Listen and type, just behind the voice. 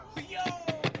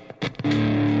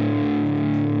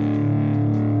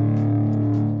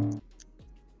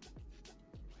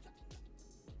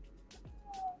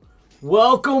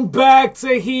Welcome back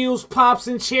to Heels, Pops,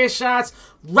 and Chair Shots,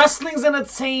 Wrestling's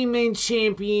Entertainment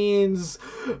Champions,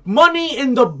 Money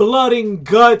in the Blood and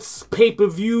Guts,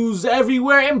 pay-per-views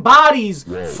everywhere, and bodies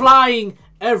flying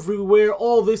everywhere.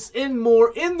 All this and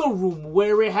more in the room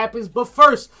where it happens. But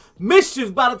first, Mischief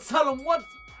about to tell them what.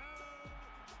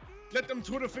 Let them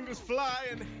Twitter fingers fly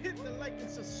and hit the like and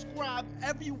subscribe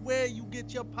everywhere you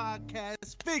get your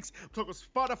podcast fix. I'm talking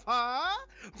Spotify.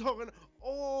 I'm talking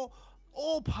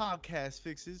all podcast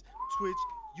fixes. Twitch,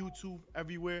 YouTube,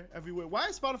 everywhere. Why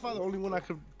is Spotify the only one I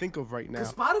could think of right now?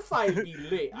 Cause Spotify be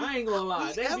lit. I ain't gonna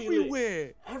lie. They everywhere. Be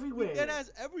lit. Everywhere. That has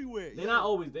everywhere. They're not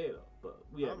always there though, but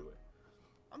we everywhere.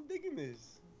 I'm digging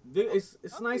this.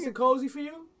 It's nice and cozy for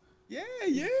you. Yeah.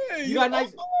 You got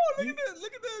nice. Oh, look at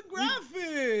the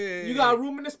graphic. You got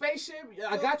room in the spaceship.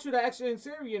 I got you the extra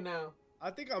interior now. I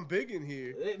think I'm big in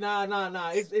here.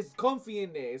 Nah. It's comfy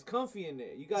in there.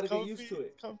 You gotta get used to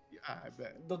it. I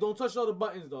bet. Don't touch all the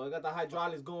buttons though. I got the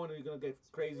hydraulics going, and you're gonna get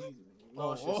crazy.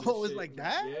 It's like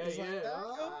that. Yeah. Like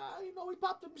that, you know we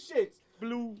popped them shits.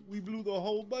 We blew the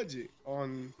whole budget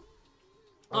on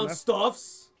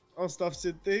stuffs. On stuffs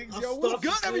and things. On Yo, what's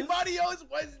good, stuffs. everybody? Yo, it's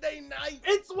Wednesday night.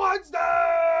 It's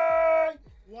Wednesday.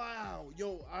 Wow.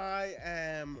 Yo, I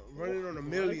am running on a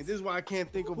million. This is why I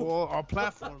can't think of all our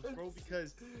platforms, bro,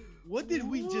 because what did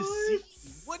we just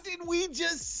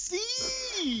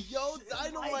see? Yo,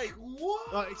 Dynamite.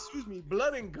 Excuse me,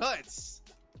 Blood and Guts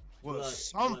was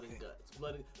something.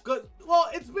 Blood and Guts. Well,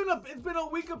 it's been a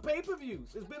week of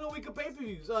pay-per-views.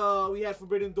 We had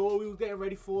Forbidden Door we was getting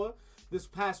ready for this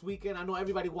past weekend. I know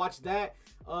everybody watched that.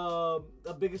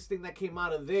 The biggest thing that came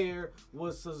out of there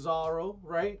was Cesaro,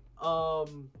 right?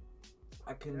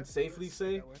 I can safely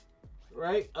say,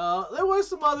 right? There was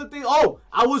some other things. Oh,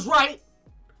 I was right.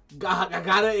 I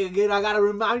gotta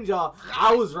remind y'all,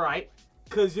 I was right,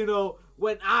 cause you know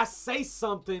when I say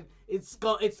something,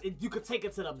 you could take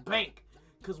it to the bank.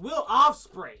 Cause Will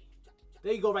Ospreay,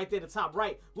 there you go, right there, the top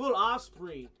right. Will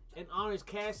Ospreay and Orange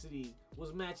Cassidy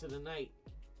was match of the night.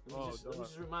 Let me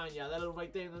just remind y'all, that little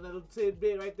right there, that little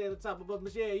tidbit right there at the top above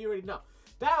the yeah, you already know.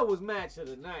 That was match of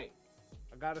the night.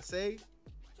 I gotta say,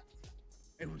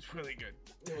 it was really good.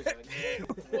 It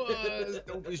was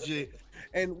dope as shit.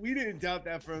 And we didn't doubt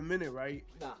that for a minute, right?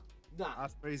 Nah.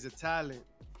 Ospreay's a talent.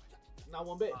 Not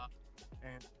one bit.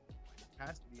 And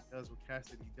Cassidy does what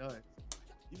Cassidy does.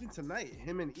 Even tonight,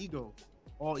 him and Ego,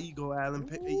 Ethan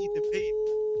Page.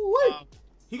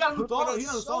 He got a new thong. He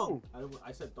got a new song.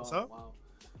 I said thong.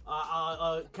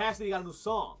 Wow. Cassidy got a new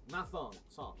song, not thong.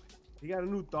 Song. He got a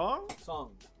new thong?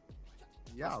 Song.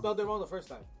 Yeah. I spelled it wrong the first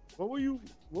time. What were you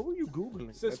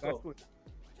Googling? Cisco.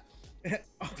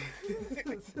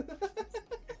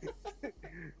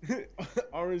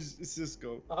 Orange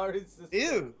Cisco.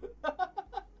 Ew.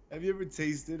 Have you ever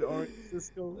tasted orange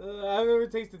Cisco? I've never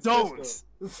tasted Cisco.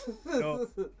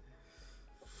 Don't.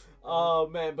 Oh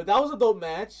man, but that was a dope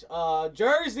match.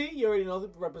 Jersey, you already know,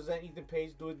 represent Ethan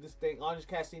Page doing this thing. Orange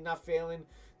Cassidy not failing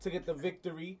to get the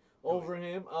victory over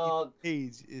him. Ethan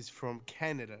Page is from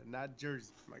Canada, not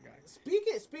Jersey, my guy.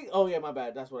 Speak. Oh yeah, my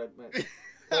bad. That's what I meant.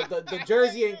 the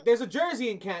Jersey. There's a Jersey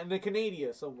in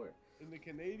Canada somewhere. In the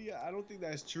Canada, I don't think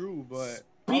that's true, but.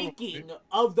 Speaking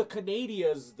of the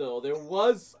Canadians, though, there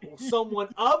was someone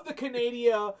of the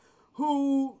Canada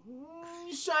who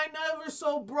shined ever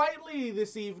so brightly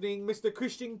this evening, Mr.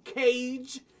 Christian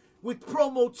Cage, with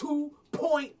promo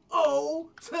 2.0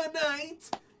 tonight.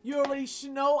 You already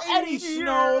know. Eddie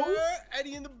Schnows.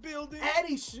 Eddie in the building.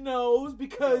 Eddie Schnows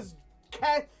because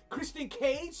Christian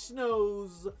Cage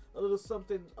knows a little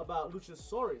something about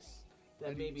Luchasaurus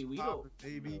that maybe we don't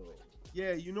know.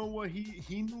 Yeah, you know what?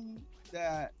 He knew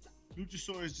that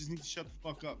Luchasaurus just needs to shut the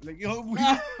fuck up. Like, yo,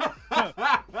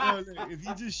 if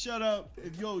you just shut up,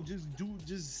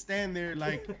 just stand there.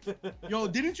 Like, yo,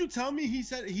 didn't you tell me he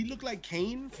said he looked like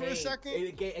Kane for a second?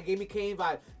 It gave me Kane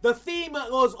vibe. The theme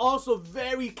was also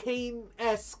very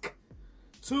Kane-esque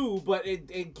too, but he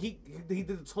did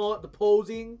the taunt, the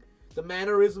posing, the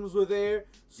mannerisms were there.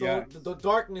 So the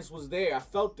darkness was there. I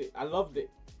felt it. I loved it.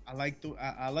 I like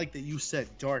that you said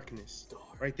darkness.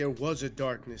 Right, there was a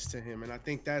darkness to him, and I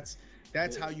think that's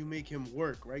how you make him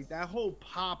work, right? That whole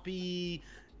poppy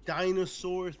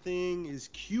dinosaur thing is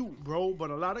cute, bro, but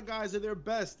a lot of guys are their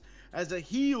best as a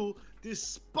heel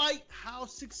despite how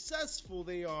successful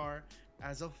they are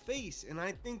as a face, and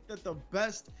I think that the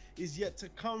best is yet to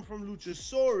come from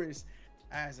Luchasaurus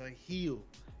as a heel.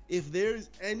 If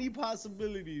there's any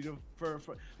possibility for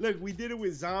look, we did it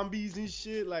with zombies and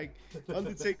shit. Like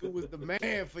Undertaker was the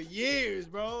man for years,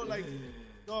 bro. Like,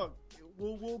 dog,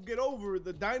 we'll get over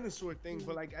the dinosaur thing,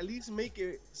 but like at least make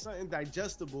it something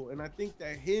digestible. And I think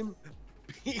that him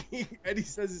Eddie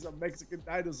says it's a Mexican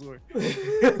dinosaur.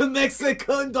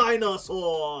 Mexican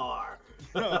dinosaur.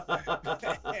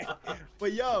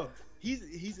 But yo,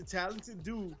 he's a talented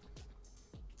dude.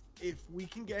 If we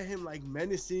can get him like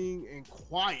menacing and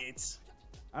quiet,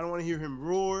 I don't want to hear him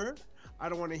roar. I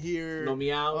don't want to hear no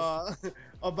meows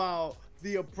about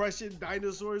the oppression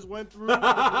dinosaurs went through.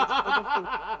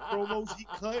 Promos he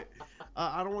cut.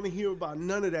 I don't want to hear about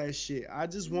none of that shit. I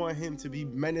just want him to be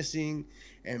menacing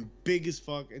and big as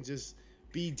fuck and just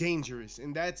be dangerous.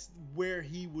 And that's where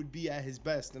he would be at his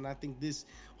best. And I think this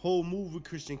whole move with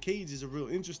Christian Cage is a real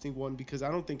interesting one because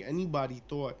I don't think anybody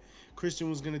thought Christian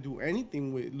was going to do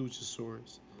anything with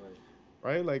Luchasaurus.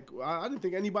 Right? Like, I didn't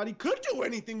think anybody could do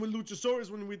anything with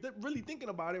Luchasaurus when we're really thinking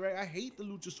about it, right? I hate the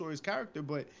Luchasaurus character,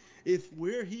 but if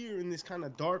we're here in this kind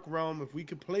of dark realm, if we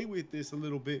could play with this a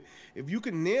little bit, if you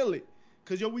can nail it,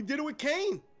 because, yo, we did it with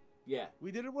Kane. Yeah.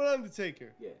 We did it with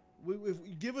Undertaker. Yeah.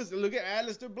 Look at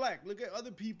Aleister Black. Look at other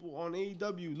people on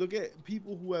AEW. Look at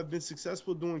people who have been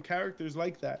successful doing characters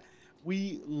like that.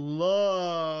 We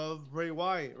love Bray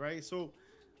Wyatt, right? So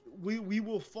we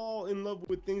will fall in love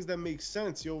with things that make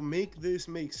sense. Yo, make this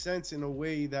make sense in a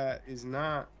way that is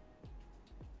not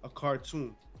a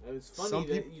cartoon. And it's funny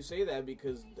that you say that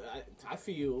because I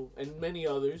feel, and many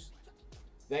others,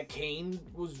 that Kane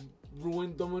was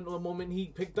ruined the moment he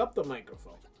picked up the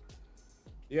microphone.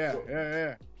 Yeah,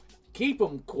 yeah. Keep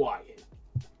him quiet.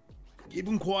 Keep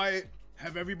him quiet.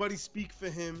 Have everybody speak for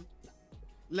him.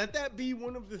 Let that be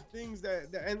one of the things that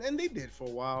and they did for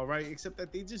a while, right? Except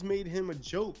that they just made him a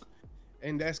joke.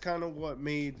 And that's kind of what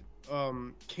made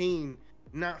Kane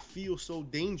not feel so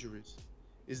dangerous,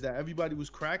 is that everybody was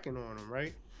cracking on him,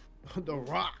 right? The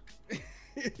Rock. You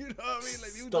know what I mean?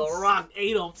 Like, The Rock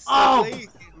ate him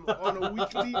up on a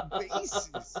weekly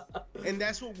basis. And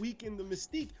that's what weakened the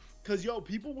mystique. Because, yo,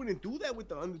 people wouldn't do that with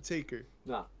The Undertaker.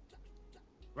 Nah.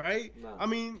 Right? Nah. I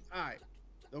mean, all right.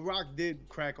 The Rock did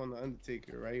crack on The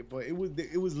Undertaker, right? But it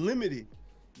was limited.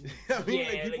 I mean,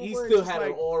 yeah, like he still had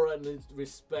an aura and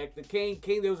respect. The Kane,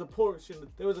 there was a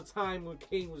time when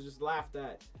Kane was just laughed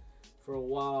at for a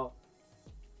while.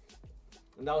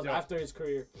 And that was after his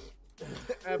career.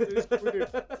 After his career.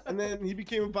 And then he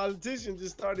became a politician,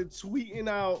 just started tweeting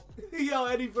out. Yo,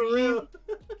 Eddie, for real.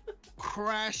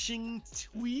 Crashing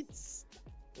tweets.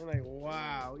 And like,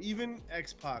 wow. Even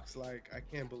X-Pac's like, I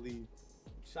can't believe.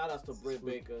 Shout outs to Britt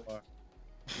Baker.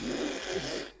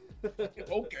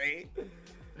 Okay.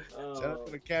 Shout out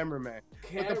to the cameraman.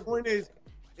 But the point is,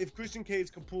 if Christian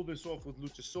Cage can pull this off with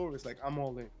Luchasaurus, like, I'm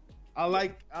all in. I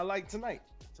like tonight.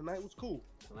 Tonight was cool.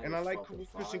 And I like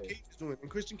what Christian Cage is doing. And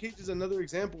Christian Cage is another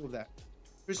example of that.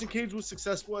 Christian Cage was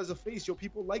successful as a face. Yo,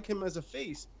 people like him as a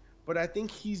face. But I think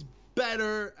he's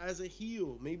better as a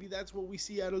heel. Maybe that's what we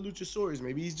see out of Luchasaurus.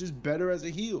 Maybe he's just better as a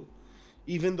heel,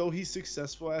 even though he's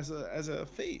successful as a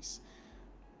face.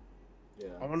 Yeah.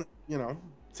 I want to,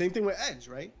 same thing with Edge,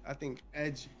 right? I think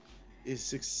Edge is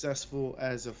successful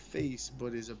as a face,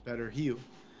 but is a better heel.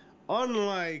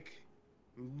 Unlike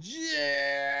John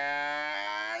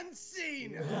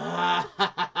Cena.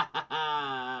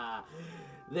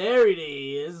 There it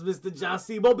is, Mr. John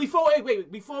Cena. But before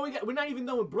we're not even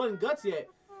done with Blood and Guts yet.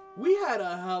 We had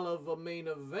a hell of a main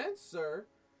event, sir.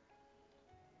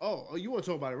 Oh, you want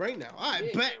to talk about it right now?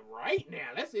 I bet. Right now.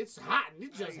 It's hot.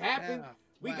 It just happened. Now.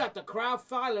 We got the crowd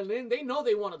filing in. They know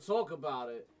they want to talk about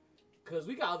it. Because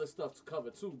we got other stuff to cover,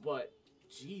 too. But,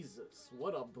 Jesus,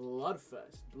 what a blood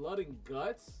fest. Blood and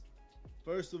Guts.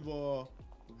 First of all,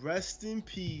 rest in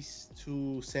peace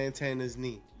to Santana's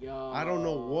knee. Yo. I don't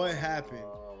know what happened.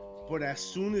 But as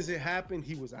soon as it happened,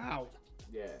 he was out.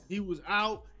 Yeah. He was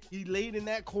out. He laid in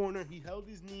that corner. He held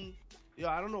his knee. Yo,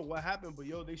 I don't know what happened, but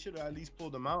yo, they should have at least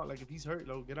pulled him out. Like, if he's hurt,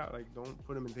 get out. Like, don't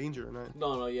put him in danger or nothing.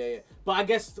 No, yeah. But I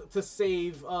guess to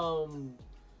save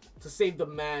the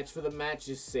match, for the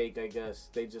match's sake, I guess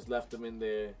they just left him in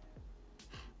there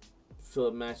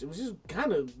for the match. It was just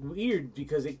kind of weird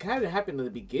because it kind of happened at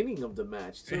the beginning of the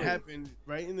match too. It happened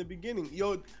right in the beginning.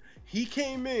 Yo, he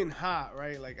came in hot,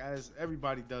 right? Like, as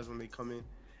everybody does when they come in,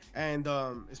 and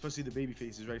especially the baby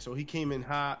faces, right? So he came in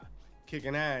hot,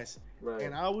 kicking ass. Right.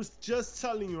 And I was just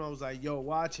telling you, I was like, yo,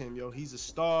 watch him. Yo, he's a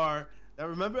star. I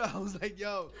remember I was like,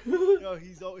 yo,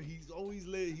 he's always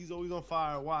lit. He's always on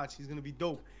fire. Watch, he's going to be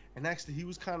dope. And actually, he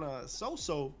was kind of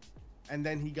so-so. And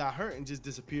then he got hurt and just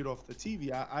disappeared off the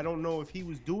TV. I don't know if he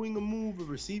was doing a move or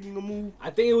receiving a move. I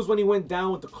think it was when he went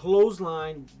down with the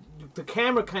clothesline. The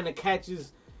camera kind of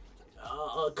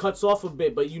cuts off a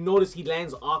bit, but you notice he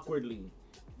lands awkwardly.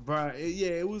 But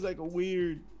it was like a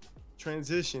weird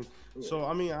transition. Yeah. So,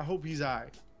 I mean, I hope he's all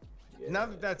right. Yeah. Now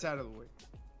that that's out of the way.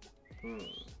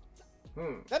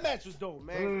 That match was dope,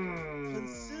 man.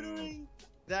 Considering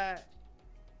that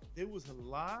there was a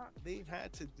lot they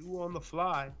had to do on the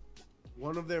fly.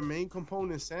 One of their main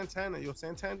components, Santana.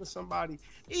 Santana's somebody.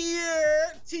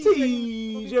 Yeah,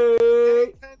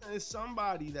 TJ. Santana is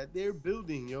somebody that they're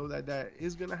building, that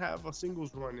is gonna have a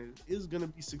singles run, is gonna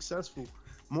be successful,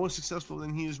 more successful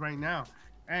than he is right now.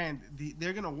 And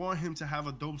they're gonna want him to have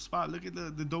a dope spot. Look at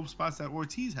the dope spots that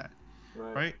Ortiz had,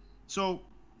 right? So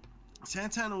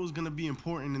Santana was gonna be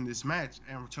important in this match,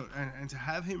 and to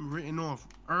have him written off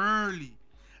early,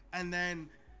 and then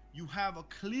you have a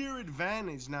clear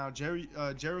advantage now.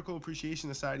 Jericho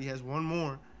Appreciation Society has one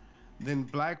more than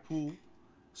Blackpool,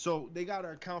 so they gotta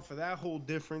account for that whole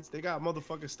difference. They got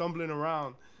motherfuckers stumbling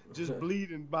around, just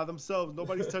bleeding by themselves.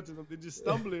 Nobody's touching them. They're just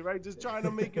stumbling, right? Just trying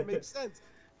to make it make sense.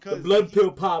 The blood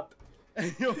pill popped.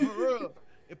 For real,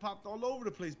 it popped all over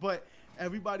the place. But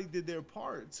everybody did their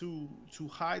part to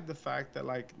hide the fact that,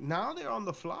 like, now they're on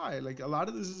the fly. Like, a lot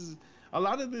of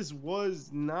this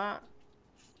was not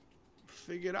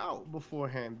figured out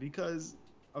beforehand because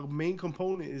a main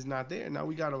component is not there. Now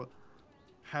we gotta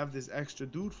have this extra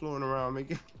dude floating around,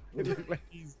 making it look like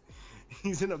he's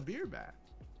in a beer bath.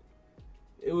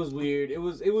 It was weird. It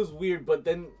was weird, but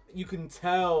then you can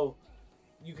tell,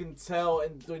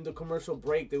 and during the commercial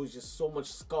break, there was just so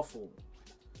much scuffle,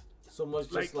 so much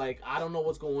just like I don't know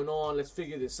what's going on. Let's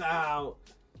figure this out.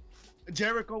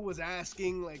 Jericho was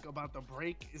asking like about the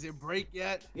break. Is it break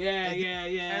yet? Yeah.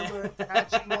 Camera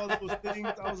attaching all those things.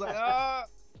 I was like,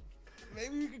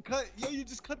 maybe you can cut. You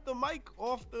just cut the mic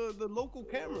off the local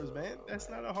cameras, man. That's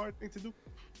not a hard thing to do.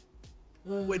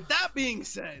 With that being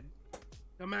said,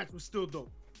 the match was still dope.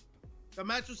 All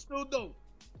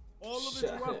of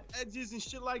its rough edges and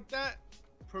shit like that,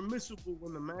 permissible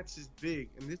when the match is big.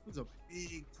 And this was a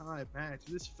big time match.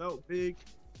 This felt big.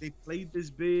 They played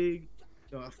this big.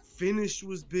 The finish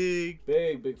was big.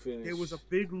 Big finish. There was a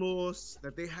big loss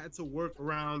that they had to work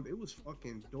around. It was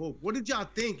fucking dope. What did y'all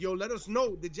think? Yo, let us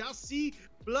know. Did y'all see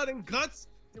Blood and Guts?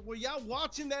 Were y'all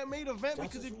watching that main event?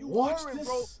 Because if you weren't,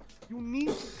 bro, you need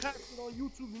to catch it on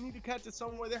YouTube. You need to catch it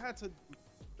somewhere. They had to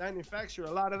manufacture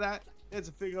a lot of that. They had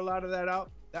to figure a lot of that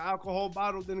out. The alcohol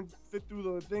bottle didn't fit through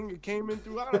the thing it came in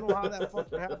through. I don't know how that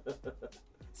fucking happened.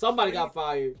 Somebody got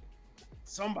fired.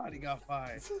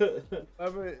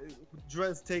 Whoever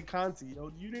dressed Tay Conti,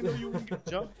 yo, you didn't know you were gonna get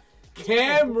jumped.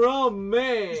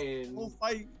 Cameraman. Whole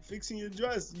fight fixing your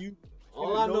dress.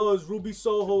 All I know is Ruby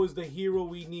Soho is the hero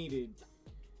we needed.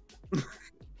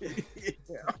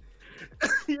 Yeah.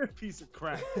 You're a piece of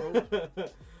crap,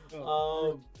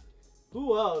 bro.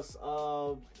 Who else?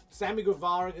 Sammy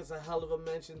Guevara gets a hell of a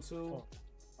mention too.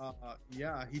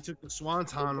 Yeah, he took the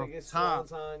Swanton on the top.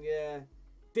 Swanton, yeah.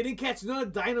 Didn't catch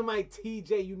none Dynamite.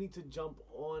 TJ, you need to jump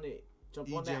on it.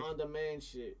 Jump on that on-demand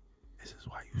shit. This is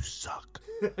why you suck.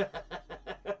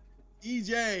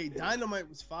 EJ, Dynamite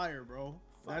was fire, bro.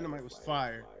 Dynamite was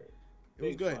fire. It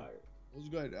was good. It was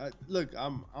good. Look,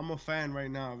 I'm a fan right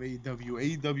now of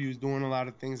AEW. AEW is doing a lot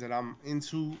of things that I'm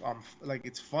into. Like,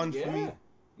 it's fun for me.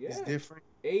 Yeah. It's different.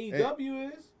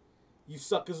 AEW is. You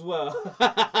suck as well.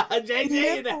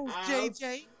 JJ in the house.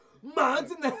 JJ.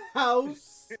 Mods in the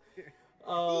house.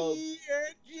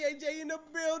 JJ in the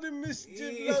building, Mr.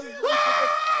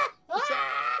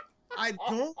 I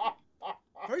don't.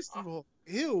 First of all,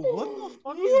 ew, what the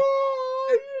fuck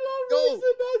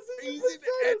is...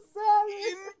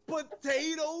 in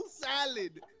potato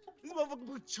salad. This motherfucker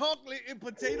put chocolate in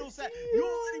potato salad. You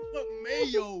already put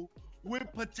mayo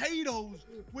with potatoes,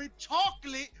 with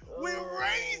chocolate, with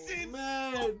raisins.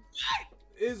 Man,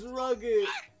 it's rugged.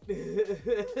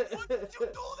 What did you do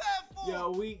that for?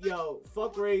 Yo,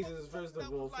 fuck raisins, first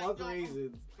of all. Fuck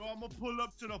raisins. Yo, I'm gonna pull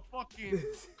up to the fucking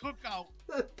cookout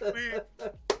with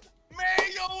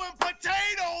mayo and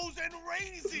potatoes and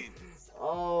raisins.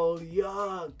 Oh,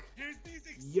 yuck. Here's these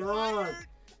expired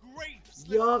grapes.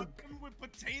 Yuck. With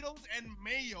potatoes and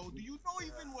mayo. Do you know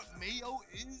even what mayo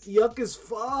is? Yuck as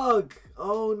fuck.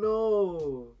 Oh,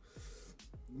 no.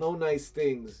 No nice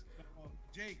things.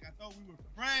 Jake, I thought we were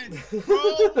friends, bro.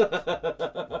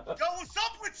 Yo, what's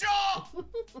up with y'all?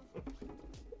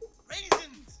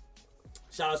 Raisins.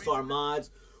 Shout out to our mods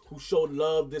who showed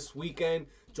love this weekend.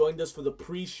 Joined us for the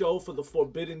pre-show for the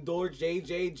Forbidden Door.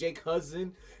 JJ, Jake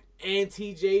Hudson, and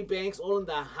TJ Banks all in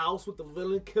the house with the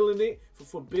villain killing it for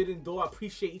Forbidden Door. I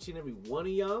appreciate each and every one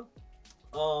of y'all.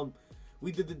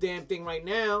 We did the damn thing right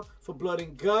now for Blood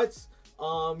and Guts.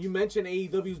 You mentioned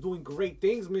AEW is doing great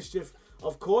things, Mischief.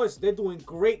 Of course, they're doing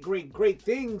great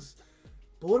things.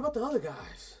 But what about the other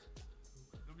guys?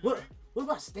 What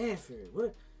about Stanford?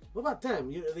 What about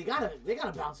them? They gotta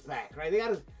bounce back, right? They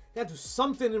gotta do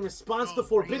something in response to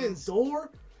Forbidden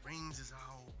Door. Reigns is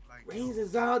out. Like Reigns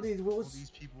is out. All these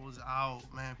people is out,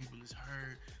 man. People is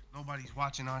hurt. Nobody's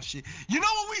watching our shit. You know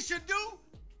what we should do?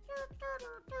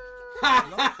 Yeah,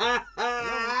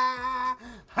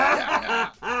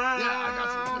 I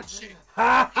got some good shit.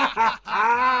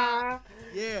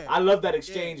 Yeah. I love that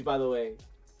exchange, by the way.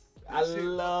 I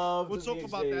love. We'll talk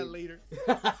about that later.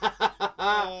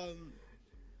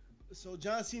 So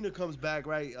John Cena comes back,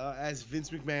 right? As Vince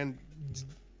McMahon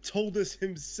told us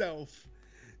himself.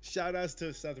 Shout outs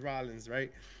to Seth Rollins,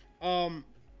 right? You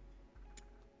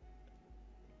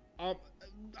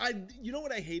know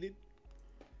what I hated?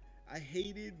 I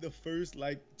hated the first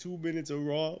 2 minutes of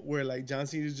Raw where John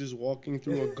Cena's just walking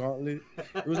through a gauntlet.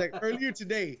 It was earlier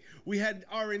today, we had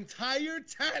our entire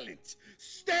talent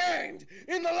stand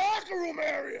in the locker room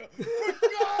area for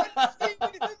John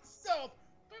Cena himself.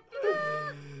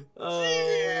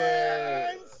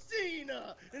 John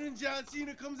Cena! And then John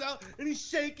Cena comes out and he's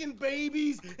shaking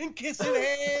babies and kissing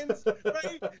hands,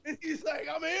 right? And he's like,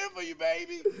 I'm here for you,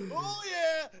 baby. Oh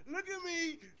yeah, look at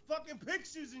me, fucking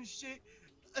pictures and shit.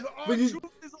 Our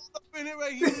truth is all up in it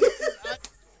right here.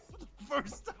 For the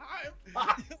first time.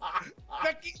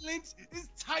 Becky Lynch is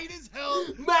tight as hell.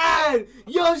 Man,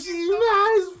 yo, she's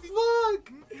mad as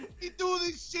fuck. He do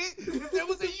this shit. If there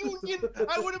was a union,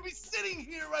 I wouldn't be sitting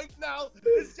here right now.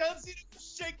 As John Cena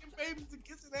was shaking babies and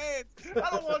kissing hands. I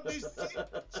don't want this shit.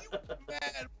 She was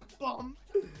mad, bum.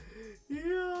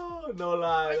 Yo, no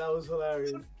lie, that was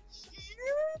hilarious.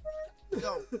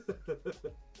 Yo.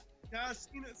 John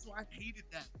Cena, so I hated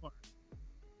that part.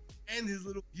 And his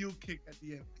little heel kick at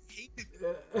the end. I hated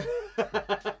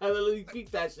it. You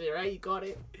peeked that shit, right? You caught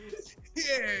it?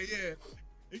 Yeah.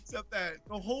 Except that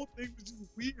the whole thing was just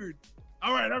weird.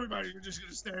 All right, everybody, you're just going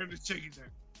to stare and just shake each other.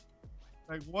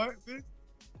 Like, what?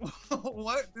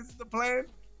 What? This is the plan?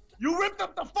 You ripped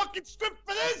up the fucking strip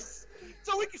for this?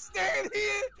 So we can stand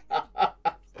here?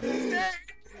 Stand.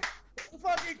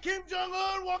 Fucking Kim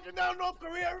Jong-un walking down North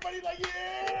Korea, everybody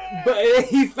yeah! But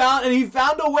he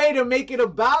found a way to make it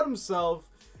about himself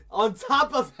on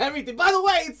top of everything. By the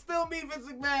way, it's still me, Vince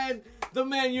McMahon, the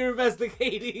man you're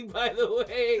investigating, by the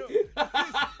way.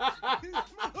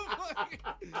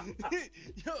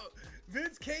 Yo,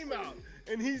 Vince came out,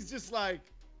 and he's just like,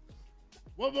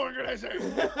 what more can I say?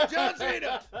 John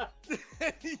Cena!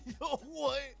 Yo,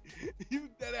 what? You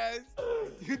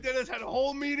deadass had a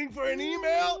whole meeting for an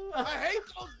email? I hate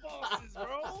those bosses,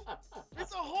 bro.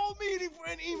 It's a whole meeting for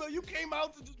an email. You came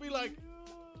out to just be like,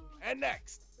 and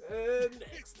next.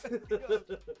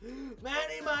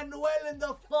 Manny Manuel in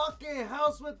the fucking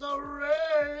house with the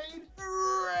raid.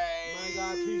 My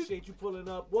God, appreciate you pulling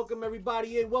up. Welcome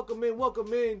everybody in. Welcome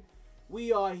in.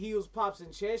 We are Heels, Pops,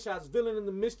 and Chair Shots, Villain in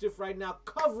the Mischief right now,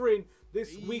 covering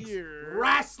this week's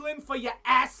wrestling for your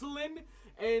asslin'.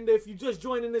 And if you're just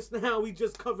joining us now, we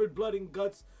just covered Blood and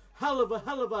Guts. Hell of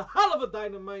a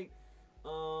dynamite.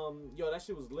 Yo, that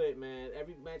shit was lit, man.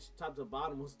 Every match top to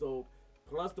bottom was dope.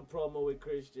 Plus the promo with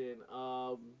Christian.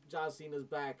 John Cena's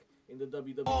back in the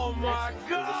WWE. Oh my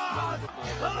God!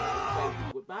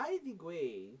 By the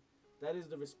way, that is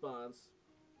the response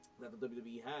that the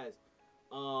WWE has.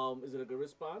 Is it a good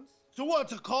response? So what,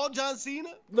 to call John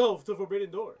Cena? No, to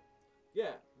Forbidden Door.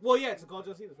 Yeah. Well, yeah, to call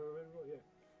John Cena for Forbidden Door, yeah.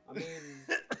 I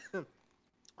mean...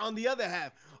 On the other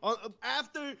half,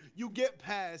 after you get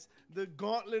past the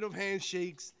gauntlet of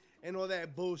handshakes and all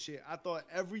that bullshit, I thought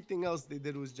everything else they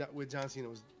did with John Cena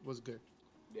was good.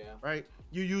 Yeah. Right?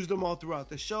 You used them all throughout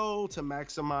the show to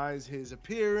maximize his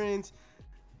appearance.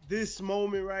 This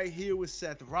moment right here with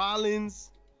Seth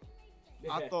Rollins,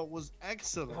 yeah, I thought was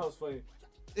excellent. That was funny.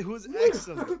 It was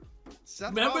excellent.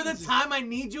 Remember the time I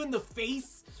need you in the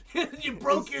face? You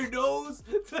broke your nose?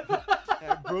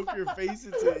 I broke your face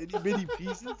into itty bitty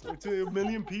pieces, or to a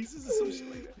million pieces or some shit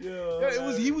like that.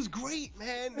 Yeah, he was great,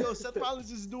 man. Yo, Seth Rollins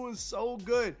is doing so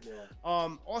good. Yeah.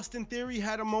 Austin Theory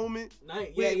had a moment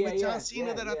with John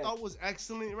Cena that I thought was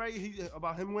excellent, right?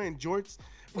 About him wearing jorts,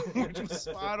 which was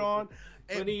spot on.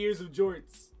 20 years of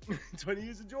jorts. 20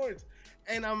 years of jorts.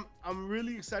 And I'm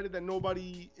really excited that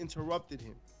nobody interrupted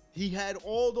him. He had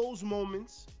all those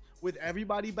moments with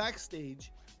everybody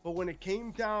backstage, but when it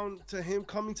came down to him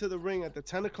coming to the ring at the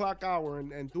 10 o'clock hour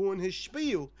and doing his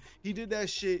spiel, he did that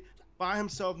shit by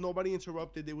himself. Nobody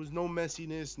interrupted. There was no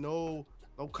messiness, no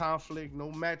conflict, no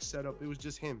match setup. It was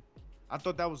just him. I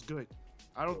thought that was good.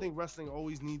 I don't think wrestling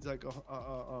always needs like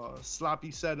a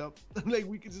sloppy setup. Like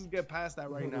we could just get past that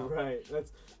right now. Right.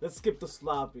 Let's skip the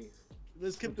sloppies.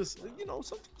 Let's skip this. You know,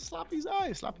 some sloppy's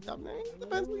alright. Sloppy top name.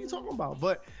 Depends what you're talking about.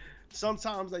 But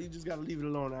sometimes like you just gotta leave it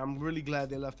alone. I'm really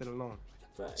glad they left it alone.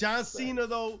 John Cena,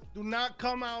 though, do not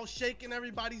come out shaking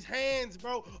everybody's hands,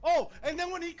 bro. Oh, and then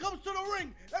when he comes to the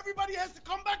ring, everybody has to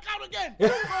come back out again. Bro,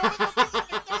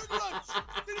 third lunch,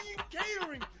 sitting in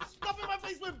catering, stuffing my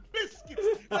face with biscuits.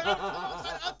 Like, I'm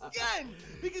outside again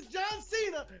because John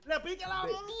Cena,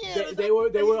 they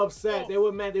were upset. They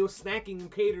were mad. They were snacking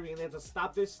and catering, and they had to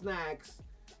stop their snacks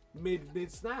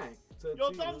mid snack.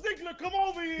 Yo, Tom Ziggler, come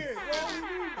over here.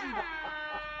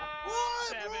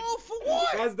 What, bro? For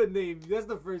what? That's the name. That's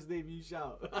the first name you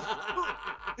shout.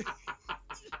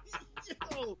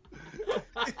 Yo,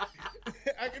 I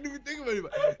can't even think of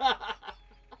anybody.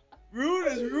 Rude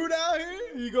is Rude out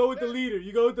here. You go with the leader.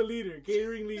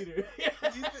 Catering leader.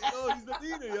 He's the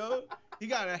leader, yo. He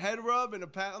got a head rub and a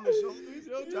pat on the shoulders.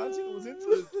 Yo, John Cena was into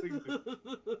this thing.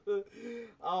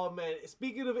 Oh man,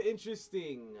 speaking of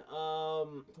interesting,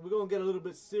 we're gonna get a little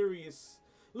bit serious,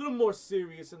 a little more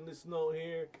serious in this note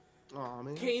here. Oh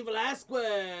man. Cain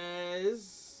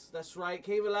Velasquez. That's right.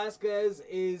 Cain Velasquez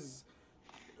is.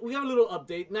 We have a little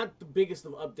update, not the biggest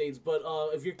of updates, but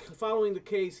if you're following the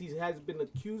case, he has been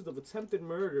accused of attempted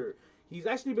murder. He's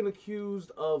actually been accused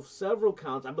of several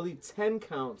counts, I believe 10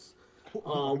 counts,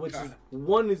 which is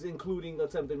one is including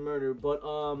attempted murder. But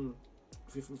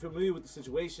if you're familiar with the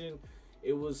situation,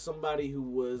 it was somebody who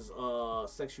was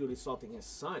sexually assaulting his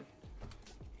son.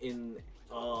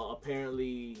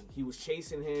 Apparently, he was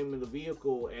chasing him in the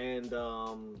vehicle and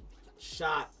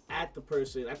shot at the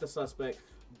suspect,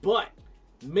 but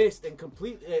missed and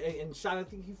shot. I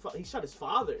think he shot his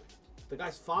father, the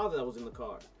guy's father that was in the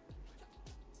car.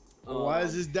 Why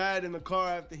is his dad in the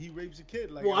car after he rapes a kid?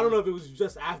 Like, well, I don't know if it was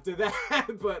just after that,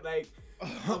 but like, I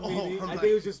think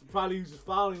it was just probably he was just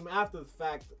following him after the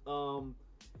fact. No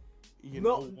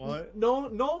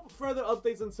further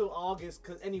updates until August.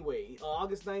 Cause anyway,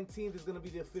 August 19th is gonna be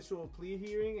the official plea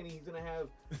hearing, and he's gonna have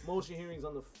motion hearings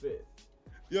on the 5th.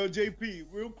 Yo, JP,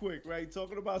 real quick, right?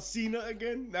 Talking about Cena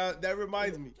again. Now that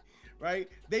reminds me, right?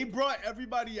 They brought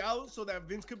everybody out so that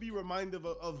Vince could be reminded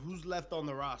of who's left on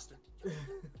the roster.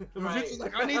 Right. Vince was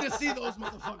like, I need to see those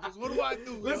motherfuckers. What do I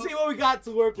do? Let's see what we got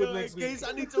to work with next week. In case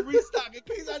I need to restock, in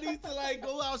case I need to like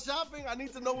go out shopping, I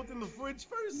need to know what's in the fridge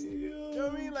first. You know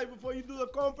what I mean? Like before you do the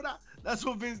compra. That's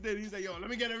what Vince did. He's like, yo, let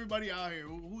me get everybody out here.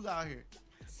 Who's out here?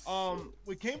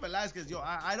 With Cain Velasquez, yo,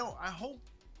 I hope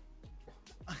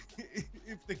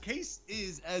if the case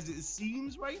is as it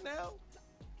seems right now,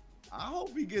 I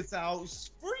hope he gets out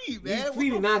free, man. He's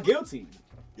pleading not guilty.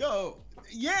 Yo,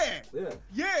 yeah.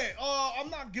 I'm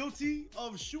not guilty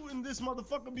of shooting this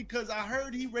motherfucker because I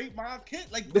heard he raped my kid.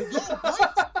 Like, yo,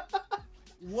 what?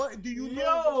 What do you know?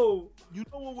 Yo, you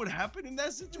know what would happen in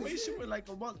that situation? Where like,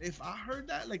 if I heard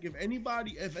that, like, if any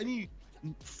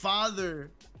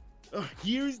father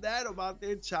hears that about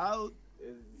their child,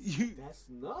 that's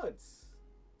nuts.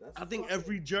 I think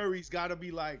every jury's got to be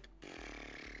like,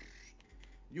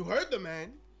 you heard the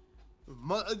man.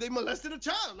 They molested a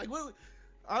child. Like, what?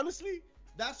 Honestly,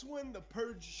 that's when the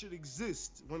purge should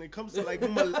exist. When it comes to like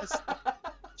molesting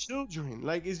children,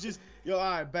 like it's just yo.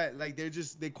 I bet like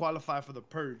they qualify for the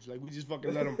purge. Like we just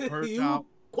fucking let them purge you out.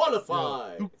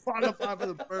 Qualify. You qualify for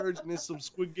the purge, and there's some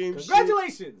Squid Game.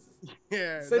 Congratulations. Shit.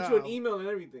 Yeah. Sent you an email and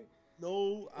everything.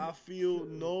 No, I feel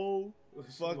no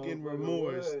fucking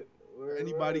remorse.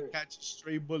 Anybody catches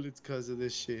stray bullets because of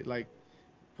this shit. Like,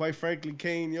 quite frankly,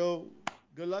 Cain, yo,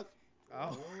 good luck.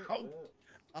 I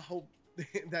hope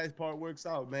that part works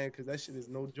out, man, because that shit is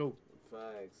no joke.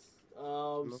 Facts.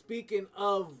 Speaking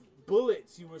of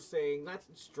bullets, you were saying, not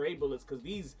stray bullets, because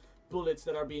these bullets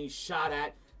that are being shot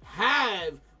at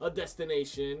have a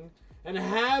destination and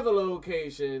have a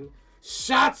location.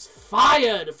 Shots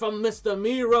fired from Mr.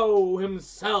 Miro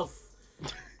himself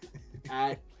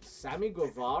at Sammy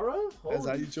Guevara? That's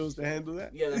how you chose to handle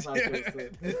that? Yeah, that's how I chose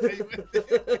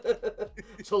to.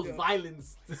 Chose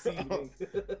violence this evening.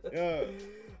 Yeah.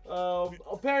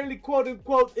 Apparently, quote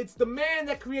unquote, it's the man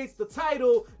that creates the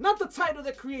title, not the title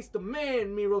that creates the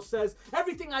man, Miro says.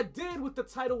 Everything I did with the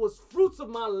title was fruits of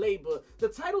my labor. The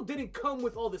title didn't come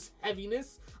with all this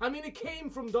heaviness. I mean, it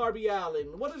came from Darby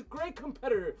Allin. What a great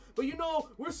competitor. But you know,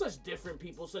 we're such different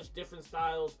people, such different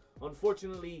styles.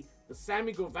 Unfortunately, the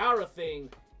Sammy Guevara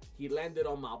thing, he landed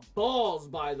on my balls,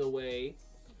 by the way.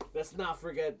 Let's not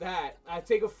forget that. I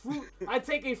take a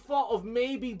fault of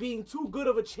maybe being too good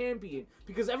of a champion.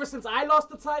 Because ever since I lost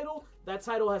the title, that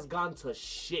title has gone to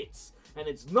shits. And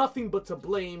it's nothing but to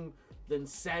blame than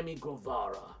Sammy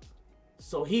Guevara.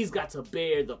 So he's got to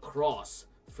bear the cross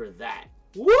for that.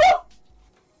 Woo!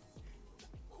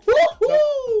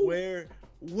 Woo-hoo! Where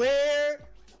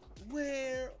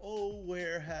Where, oh,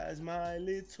 where has my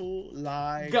little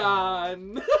lie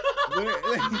Gone.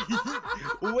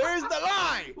 Where's the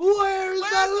lie? Where's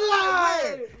the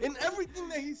lie? Where? In everything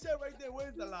that he said right there,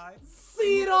 where's the lie?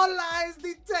 Zero lies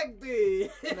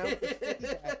detected. And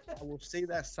I will say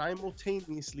that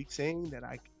simultaneously, saying that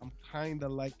I'm kind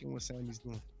of liking what Sammy's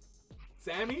doing.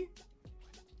 Sammy?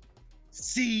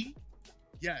 See?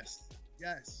 Yes.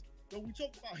 Yo, we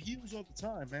talk about heels all the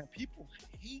time, man. People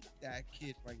hate that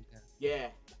kid right now. Yeah.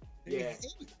 They Yeah.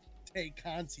 hate Tay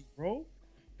Conti, bro.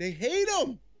 They hate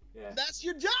him. Yeah. That's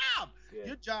your job. Yeah.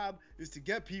 Your job is to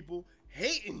get people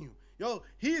hating you. Yo,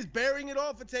 he is bearing it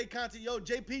off for Tay Conti. Yo,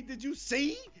 JP, did you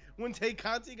see when Tay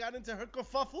Conti got into her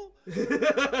kerfuffle?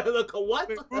 Look, what?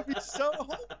 With Ruby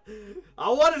Soho? I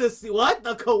wanted to see what?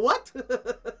 The what?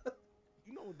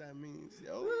 You know what that means,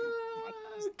 yo.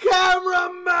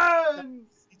 Cameraman!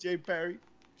 CJ Perry.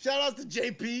 Shout outs to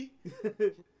JP.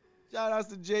 Shout outs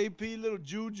to JP, little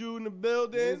Juju in the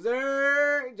building. Yes,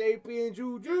 sir. JP and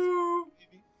Juju.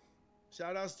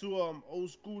 Shout outs to old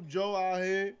school Joe out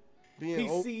here. Being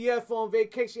PCF on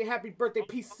vacation. Happy birthday,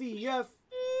 PCF.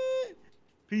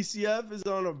 PCF is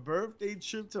on a birthday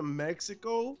trip to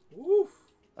Mexico. Woof.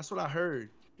 That's what I heard.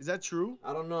 Is that true?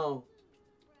 I don't know.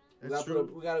 That's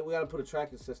true. We gotta put a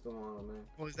tracking system on him, man.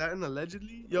 Oh, is that an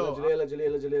allegedly? Yo, Allegedly.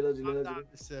 I'm down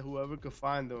to say whoever could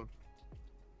find them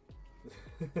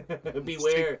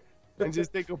Beware. and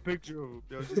just take a picture of him.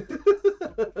 Yo,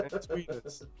 and tweet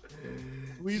us.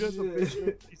 Tweet us a picture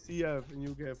of PCF and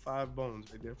you'll get 5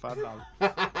 bones right there, $5.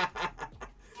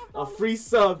 A free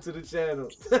sub to the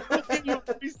channel. I'll give you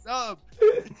a free sub.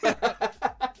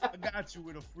 I got you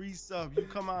with a free sub. You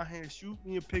come out here and shoot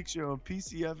me a picture of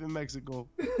PCF in Mexico.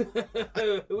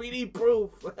 We need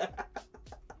proof.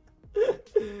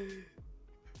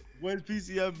 When's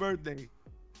PCF birthday?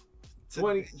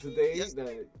 20 today.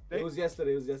 Yesterday. It was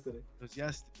yesterday. It was yesterday.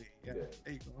 Yeah. Yeah.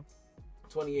 There you go.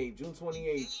 28. June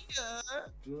 28th. Yeah.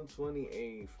 June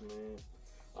 28th,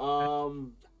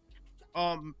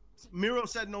 man. Miro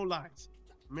said no lies.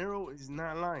 Miro is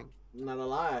not lying. Not a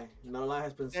lie. Not a lie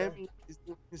has been said. Sammy is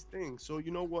doing his thing. So you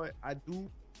know what? I do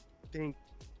think,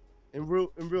 in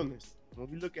realness, when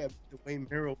we look at the way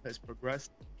Miro has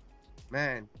progressed,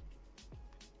 man,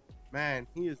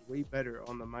 he is way better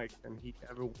on the mic than he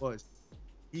ever was.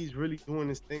 He's really doing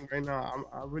his thing right now.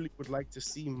 I really would like to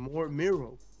see more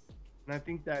Miro, and I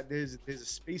think that there's a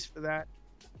space for that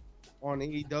on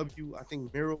AEW. I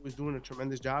think Miro is doing a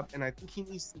tremendous job, and I think he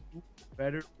needs to do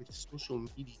better with social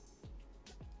media.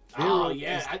 Oh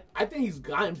yeah, I think he's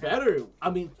gotten better. I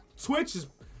mean, Twitch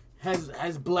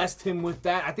has blessed him with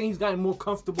that. I think he's gotten more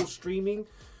comfortable streaming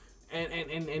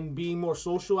and being more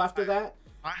social after that.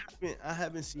 I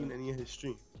haven't seen any of his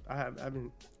streams. I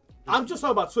haven't. I'm just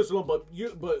talking about Twitch alone, but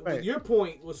Right. with your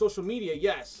point with social media,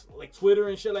 yes, like Twitter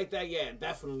and shit like that, yeah,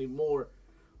 definitely more.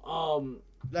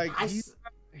 Like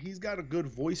he's got a good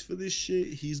voice for this shit.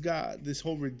 He's got this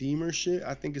whole Redeemer shit.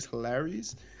 I think is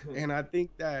hilarious, and I think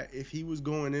that if he was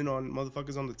going in on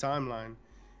motherfuckers on the timeline,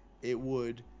 it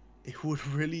would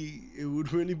really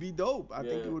be dope. I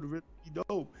think it would really be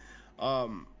dope.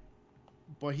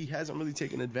 But he hasn't really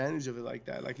taken advantage of it like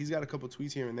that. Like he's got a couple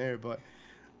tweets here and there, but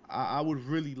I would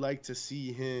really like to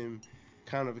see him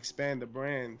kind of expand the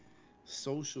brand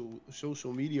social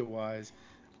media wise.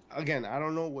 Again, I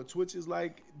don't know what Twitch is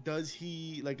like. Is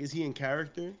he in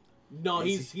character? No,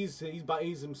 he's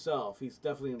himself. He's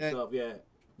definitely himself. Yeah,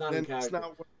 not in character. That's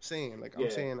not what I'm saying. Like I'm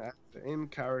saying, as an in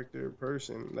character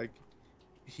person, like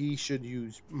he should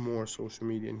use more social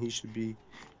media and he should be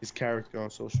his character on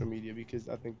social media, because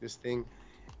I think this thing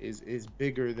is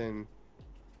bigger than,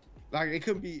 like, it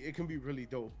can be really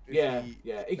dope.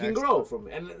 It can grow from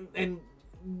it, and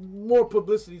more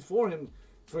publicity for him,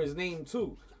 for his name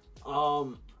too.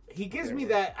 He gives me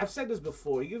that. I've said this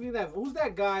before. He gives me that. Who's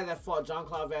that guy that fought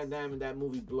Jean-Claude Van Damme in that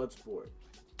movie Bloodsport?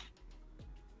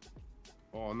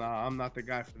 Oh no, I'm not the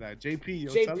guy for that.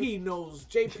 JP knows.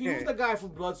 JP was the guy from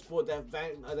Bloodsport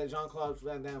that Jean-Claude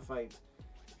Van Damme fights.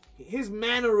 His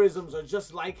mannerisms are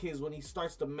just like his when he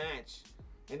starts the match,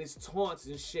 and his taunts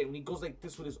and shit. When he goes like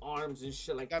this with his arms and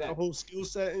shit like got that. The whole skill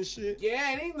set and shit.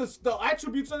 Yeah, and even the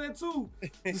attributes on there too.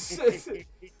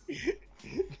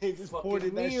 They just poured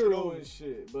fucking that Nero shit and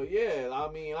shit. But yeah, I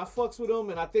mean, I fucks with him,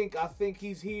 and I think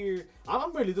he's here.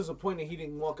 I'm really disappointed he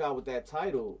didn't walk out with that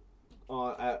title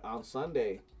on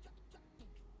Sunday.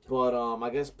 But I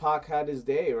guess Pac had his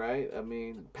day, right? I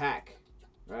mean, Pac,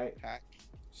 right? Pac.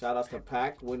 Shout outs to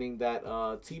Pac winning that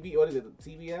the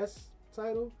TBS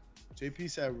title.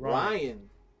 JP said Ryan.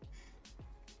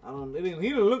 He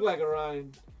didn't look like a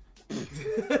Ryan.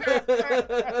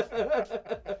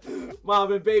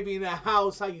 Mom and baby in the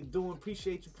house. How you doing?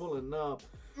 Appreciate you pulling up.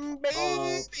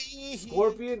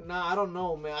 Scorpion? Nah, I don't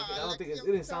know, man. I don't think it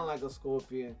didn't sound like a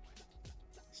scorpion.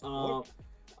 I don't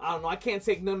know. I can't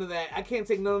take none of that. I can't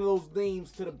take none of those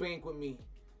names to the bank with me.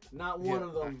 Not one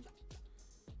of them.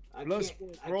 I can't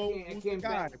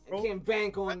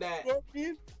bank on that.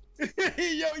 Scorpion?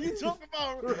 Yo, you talking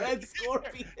about Red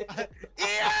Scorpion? Ian!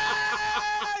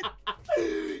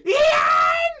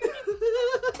 Ian!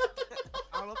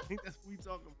 I don't think that's what we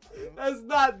talking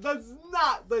about. That's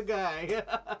not the guy.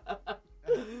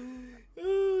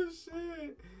 Oh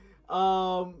shit.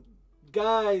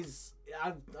 Guys,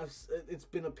 it's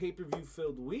been a pay-per-view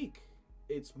filled week.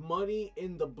 It's Money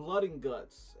in the Blood and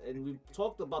Guts, and we've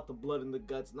talked about the blood and the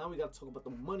guts. Now we got to talk about the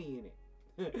money in it.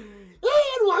 And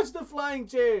watch the flying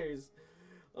chairs.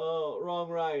 Oh, wrong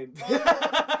Ryan.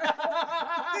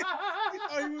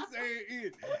 Oh, you was saying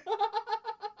Ian.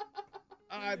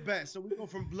 I bet. So we go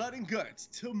from blood and guts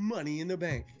to Money in the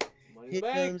Bank. Money in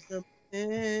the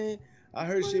Bank. I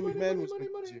heard Shane McMahon was money.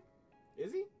 going to.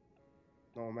 Is he?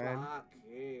 No, man.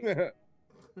 Okay.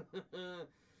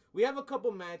 We have a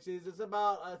couple matches. It's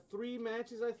about 3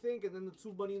 matches, I think, and then the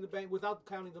 2 Money in the Bank, without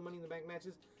counting the Money in the Bank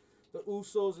matches. The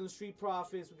Usos and Street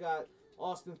Profits. We got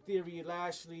Austin Theory,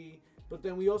 Lashley. But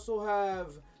then we also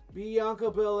have Bianca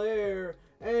Belair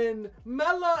and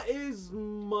Mella is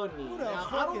Money. Who the now,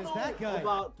 fuck I don't is know that guy?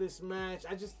 about this match.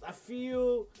 I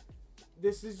feel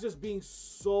this is just being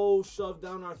so shoved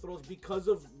down our throats because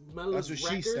of Mella's That's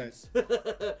what records.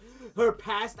 Her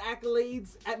past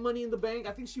accolades at Money in the Bank.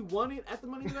 I think she won it at the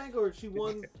Money in the Bank, or she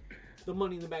won the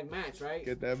Money in the Bank match, right?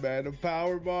 Get that man a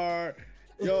power bar.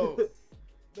 Yo,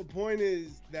 the point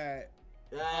is that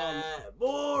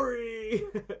boring.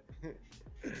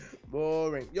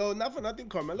 boring. Yo, not for nothing.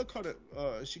 Carmella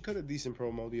she cut a decent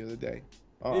promo the other day.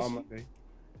 Did On Monday.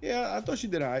 Yeah, I thought she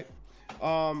did alright.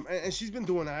 And she's been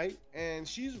doing alright, and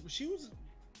she was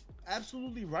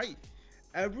absolutely right.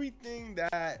 Everything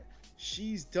that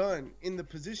she's done in the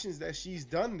positions that she's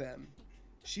done them,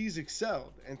 she's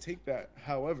excelled, and take that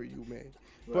however you may.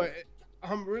 Right. But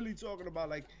I'm really talking about,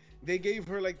 like, they gave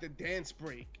her like the dance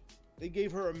break. They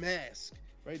gave her a mask,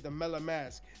 right? The Mella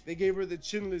mask. They gave her the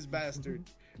chinless bastard,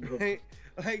 right?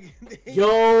 Like,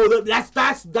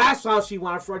 that's how she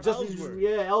won it for. Ellsworth.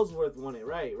 Yeah, Ellsworth won it.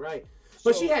 Right.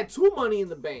 But she had 2 Money in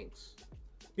the Banks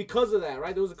because of that,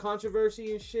 right? There was a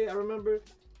controversy and shit. I remember.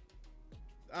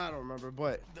 I don't remember,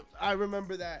 but I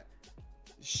remember that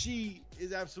she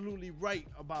is absolutely right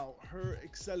about her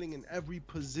excelling in every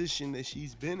position that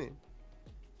she's been in.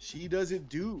 She doesn't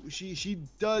do. She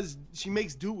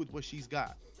makes do with what she's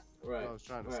got. Right. I was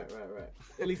trying to say. Right.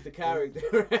 At least the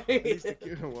character, right?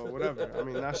 Well, whatever. I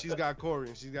mean, now she's got Corey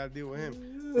and she's got to deal with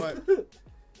him. But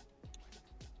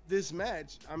this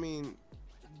match, I mean,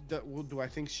 do I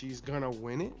think she's gonna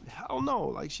win it? Hell no.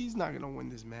 Like, she's not gonna win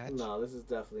this match. No, this is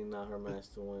definitely not her match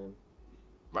to win.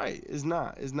 Right. It's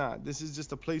not. This is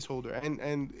just a placeholder,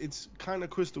 and it's kind of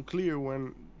crystal clear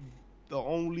when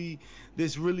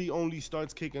this really only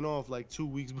starts kicking off like 2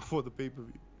 weeks before the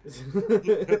pay-per-view. You know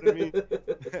what I mean?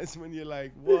 That's when you're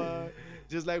like, what?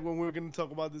 Just like when we're gonna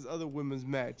talk about this other women's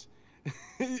match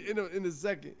in a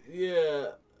second.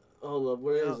 Yeah. Hold up,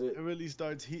 where is it? It really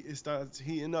starts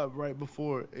heating up right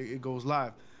before it goes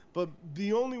live. But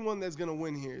the only one that's gonna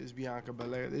win here is Bianca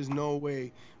Belair. There's no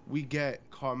way we get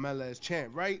Carmella as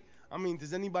champ, right? I mean,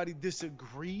 does anybody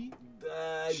disagree?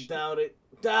 I doubt it.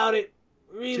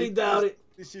 Really doubt it.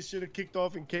 This shit should have kicked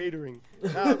off in catering.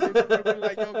 Nah, they be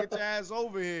like, yo, get your ass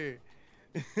over here.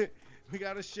 We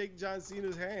gotta shake John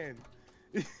Cena's hand.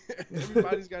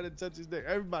 Everybody's gotta touch his dick.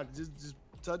 Everybody just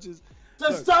touches.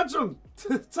 Just touch him.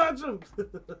 Touch him.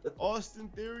 Austin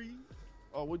Theory.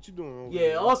 Oh, what you doing over Yeah,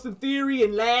 there? Austin Theory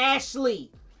and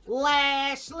Lashley.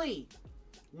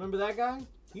 Remember that guy?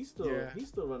 He's still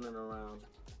running around.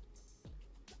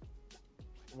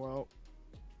 Well,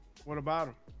 what about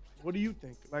him? What do you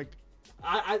think? Like,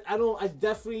 I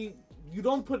definitely, you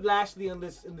don't put Lashley in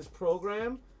this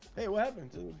program. hey, what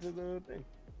happened to the thing?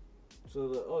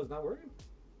 So it's not working.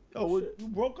 Oh, you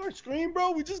broke our screen,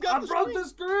 bro. We just got I broke the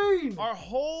screen. Our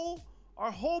whole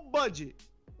budget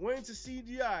went into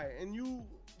CGI, and you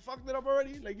fucked it up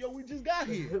already. Like, yo, we just got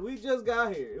here. We just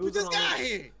got here. We just got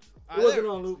here. It wasn't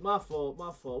on loop. My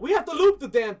fault. We have to loop the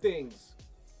damn things.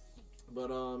 But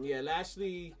yeah,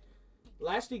 Lashley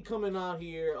coming out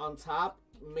here on top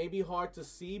may be hard to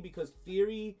see because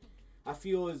Theory, I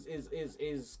feel,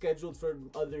 is scheduled for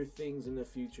other things in the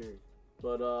future.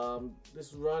 But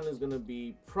this run is gonna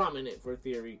be prominent for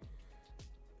Theory.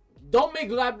 Don't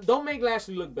make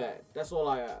Lashley look bad. That's all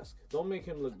I ask. Don't make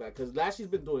him look bad because Lashley's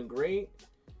been doing great.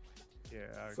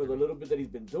 Yeah, for the little bit that he's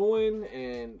been doing,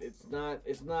 and it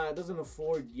doesn't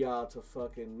afford y'all to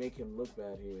fucking make him look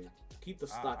bad here. Keep the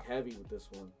stock heavy with this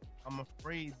one. I'm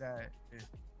afraid that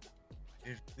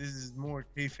if this is more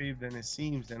kayfabe than it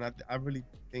seems, then I really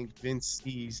think Vince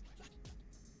sees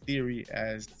Theory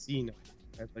as Cena,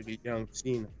 as like a young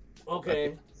Cena.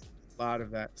 Okay. A lot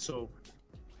of that. So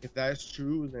if that's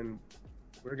true, then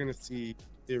we're gonna see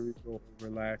Theory go over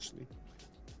Lashley,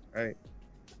 right?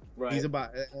 Right. He's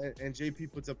about, and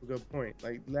JP puts up a good point.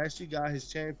 Like Lashley got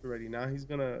his chance already. Now he's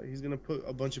gonna put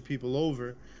a bunch of people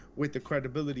over with the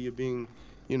credibility of being,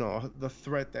 you know, the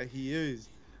threat that he is.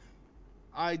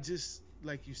 I just,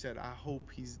 like you said, I hope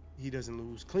he doesn't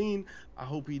lose clean. I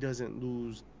hope he doesn't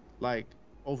lose like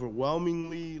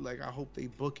overwhelmingly. Like I hope they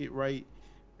book it right.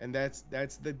 And that's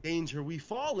the danger we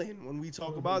fall in when we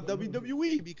talk about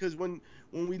WWE, because when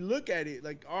we look at it,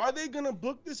 like, are they gonna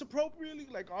book this appropriately?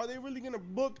 Like, are they really gonna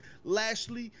book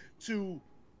Lashley to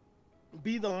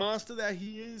be the monster that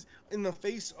he is in the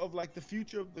face of like the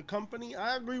future of the company?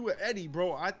 I agree with Eddie,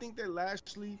 bro. I think that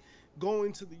Lashley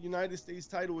going to the United States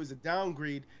title is a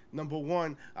downgrade. Number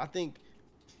one, I think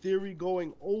Theory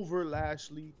going over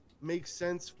Lashley makes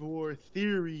sense for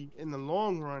Theory in the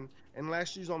long run. And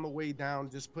Lashley's on the way down,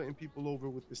 just putting people over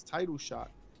with this title shot,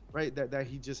 right? That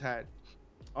he just had,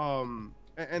 and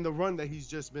the run that he's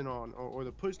just been on, or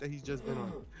the push that he's just been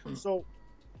on. So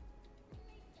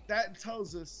that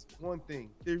tells us one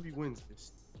thing: Theory wins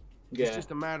this. Yeah. It's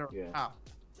just a matter of how.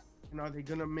 And are they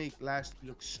gonna make Lashley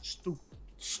look stupid?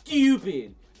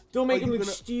 Stupid. Don't make him look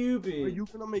stupid. Are you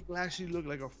gonna make Lashley look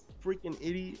like a freaking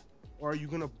idiot? Or are you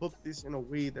going to book this in a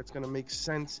way that's going to make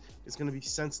sense? It's going to be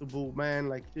sensible, man.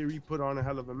 Like Theory put on a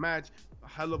hell of a match, a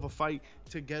hell of a fight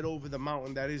to get over the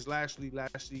mountain that is Lashley.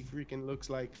 Lashley freaking looks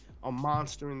like a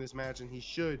monster in this match, and he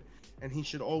should. And he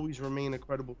should always remain a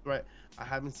credible threat. I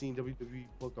haven't seen WWE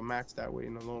book a match that way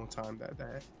in a long time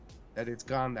that it's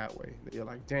gone that way. That you're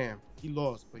like, damn, he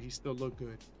lost, but he still looked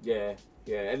good. Yeah.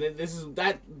 And then this is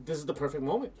the perfect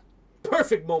moment.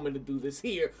 Perfect moment to do this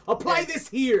here. Apply this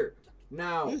here.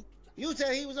 Now. You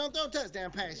said he was on throw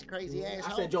touchdown pass, you crazy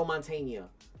asshole. I said Joe Montana.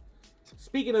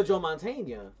 Speaking of Joe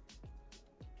Montana,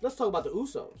 let's talk about the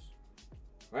Usos,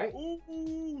 right?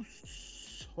 Usos.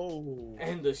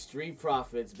 And the Street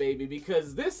Profits, baby,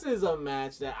 because this is a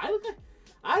match that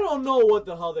I don't know what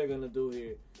the hell they're gonna do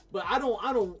here, but I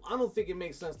don't think it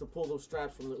makes sense to pull those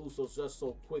straps from the Usos just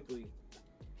so quickly.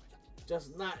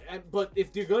 Just not. But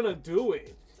if they're gonna do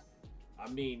it, I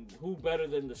mean, who better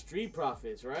than the Street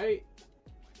Profits, right?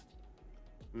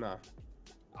 Nah.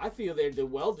 I feel they're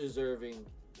well deserving.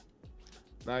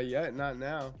 Not yet. Not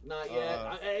now. Not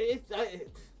yet.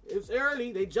 It's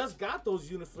early. They just got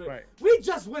those unified. Right. We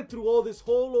just went through all this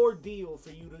whole ordeal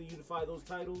for you to unify those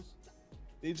titles.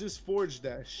 They just forged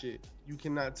that shit. You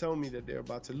cannot tell me that they're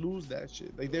about to lose that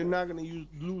shit. Like, they're not going to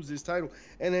lose this title.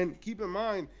 And then keep in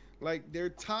mind, like, they're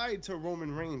tied to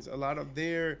Roman Reigns. A lot of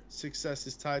their success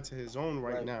is tied to his own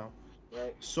right now.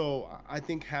 Right. So I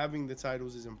think having the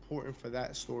titles is important for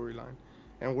that storyline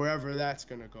and wherever that's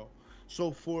going to go.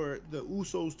 So for the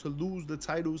Usos to lose the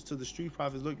titles to the Street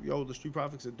Profits, look, yo, the Street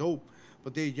Profits are dope,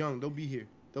 but they're young. They'll be here.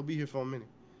 They'll be here for a minute.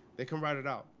 They can ride it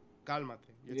out. Calmate.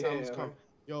 Your time has come. Right.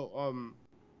 Yo,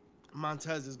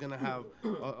 Montez is going to have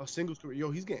a singles career.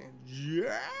 Yo, he's getting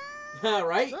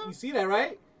right? You see that,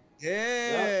 right?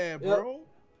 Yeah, bro.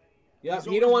 Yep.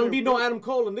 He don't want to be no Adam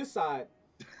Cole on this side.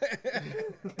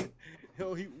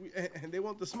 Yo, and they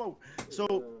want the smoke.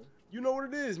 So, you know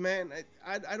what it is, man.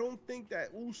 I don't think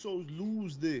that Usos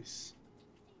lose this.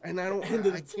 And I don't... End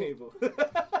of the table.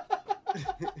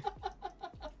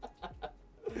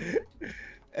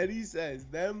 Eddie says,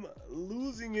 them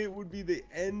losing it would be the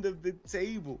end of the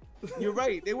table. You're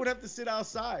right. They would have to sit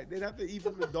outside. They'd have to eat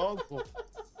from the dog bowl.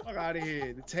 Fuck out of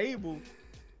here. The table.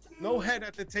 No head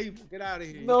at the table. Get out of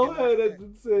here. No head at the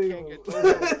table.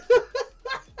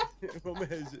 Roman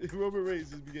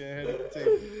Reigns is getting head at the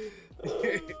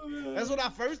table. That's what I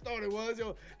first thought it was.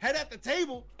 Yo, head at the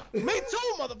table. Me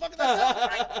too, motherfucker.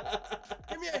 That's right.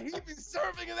 Give me a heaping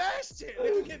serving of that shit.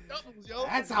 Let me get doubles, yo.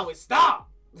 That's how it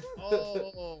stopped.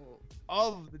 Oh,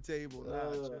 of the table.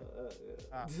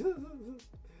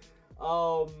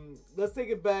 Let's take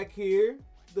it back here.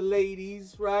 The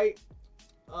ladies, right?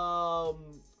 Ronda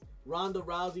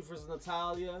Rousey versus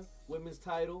Natalya, women's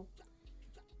title.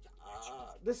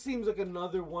 This seems like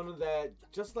another one of that,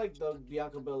 just like the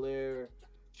Bianca Belair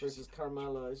versus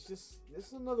Carmella. This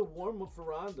is another warm up for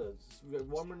Ronda. Just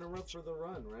warming her up for the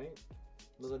run, right?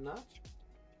 Another notch.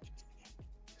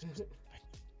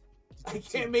 I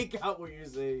can't make out what you're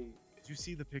saying. Did you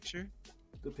see the picture?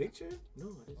 The picture? No,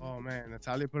 I didn't. Oh man,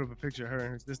 Natalia put up a picture of her and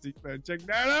her sister. You better check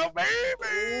that out, baby.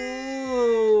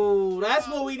 Ooh, that's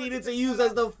what we needed to use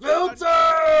as the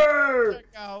filter. Check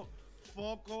out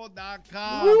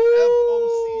Foco.com,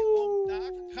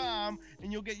 FOCO.com,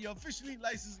 and you'll get your officially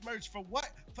licensed merch for what?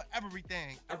 For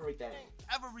everything. Everything.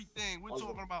 Everything. We're All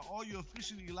talking of it. about all your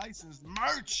officially licensed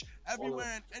merch everywhere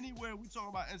and anywhere. We talking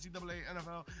about NCAA,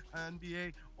 NFL,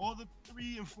 NBA, all the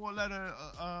 3 and 4 letter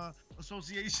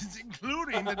associations,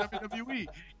 including the WWE.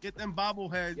 Get them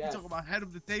bobbleheads. Yes. We talking about head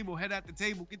of the table, head at the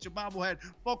table. Get your bobblehead.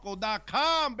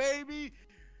 Foco.com, baby.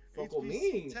 Foco HBC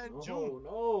me. 10 Oh June.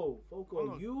 no, Foco Oh,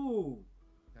 no. you.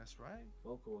 That's right.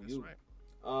 Foco That's you. right.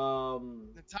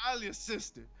 Natalia's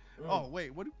sister. Mm. Oh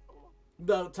wait, what?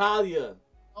 Natalia,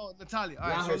 Oh, Natalia. All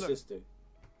right, not so her look, sister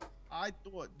I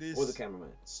thought this or the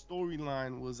cameraman.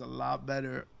 storyline was a lot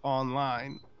better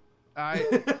online. All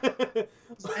right,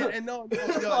 and no,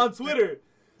 On Twitter.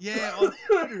 Yeah, on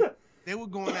Twitter, they were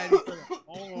going at each other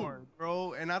hard,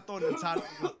 bro. And I thought Natalia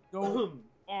was dope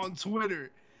on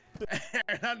Twitter.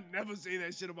 And I never say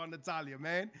that shit about Natalia,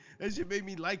 man. That shit made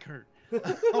me like her. I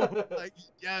was like,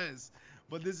 yes.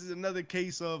 But this is another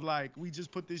case of like, we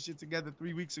just put this shit together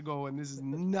 3 weeks ago, and this is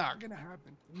not gonna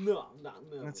happen. No.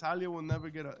 Natalia will never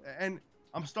get a. And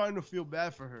I'm starting to feel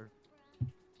bad for her.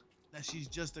 That she's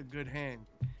just a good hand,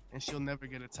 and she'll never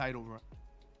get a title run.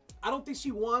 I don't think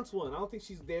she wants one. I don't think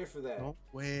she's there for that. No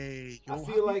way. Yo, I how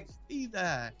feel you like see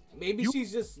that. maybe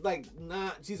she's just like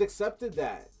not. She's accepted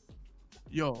that.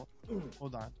 Yo,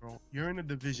 hold on, bro. You're in a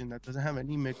division that doesn't have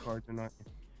any mid cards or nothing.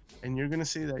 And you're gonna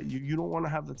say that you don't want to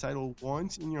have the title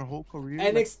once in your whole career?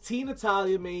 NXT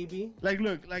Natalia, maybe. Like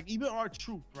look, like even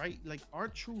R-Truth, right? Like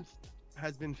R-Truth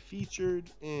has been featured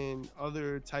in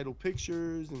other title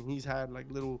pictures, and he's had like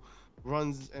little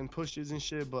runs and pushes and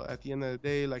shit. But at the end of the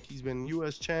day, like he's been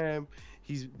U.S. champ.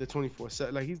 He's the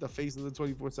 24/7, like he's the face of the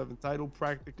 24/7 title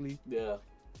practically. Yeah,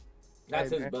 that's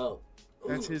Hey, his man. belt.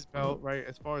 That's his belt, right?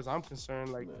 As far as I'm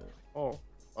concerned, like, Man.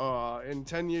 in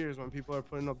 10 years when people are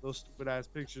putting up those stupid ass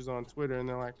pictures on Twitter and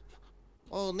they're like,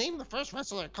 oh, name the first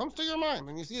wrestler that comes to your mind,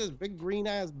 and you see this big green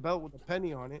ass belt with a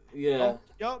penny on it. Yeah, Oh,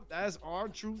 yup, that's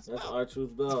R-Truth's that's belt.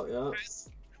 R-Truth's belt. Yeah. That's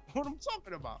what I'm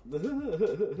talking about.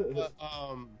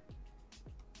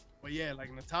 But yeah,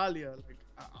 like Natalia, like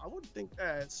I would think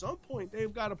that at some point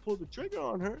they've got to pull the trigger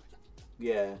on her.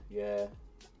 yeah.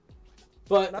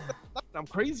 But Not that I'm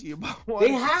crazy about one.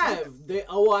 they have. They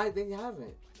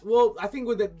haven't. Well, I think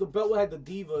with the belt had the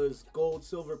Divas gold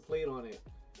silver plate on it.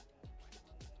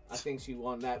 I think she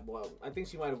won that one. I think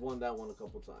she might have won that one a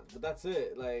couple times. But that's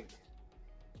it. Like,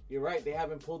 you're right. They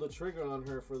haven't pulled the trigger on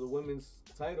her for the women's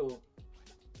title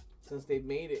since they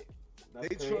made it. That's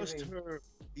They crazy. trust her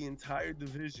the entire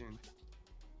division.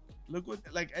 Look what,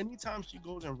 like, anytime she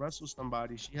goes and wrestles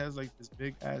somebody, she has like this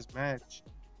big ass match,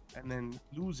 and then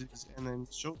loses, and then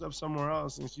shows up somewhere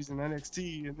else, and she's in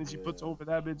NXT, and then she puts over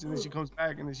that bitch, and then she comes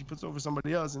back, and then she puts over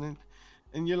somebody else, and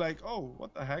you're like, oh,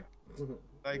 what the heck?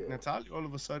 Like, Yeah. Natalia all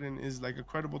of a sudden is like a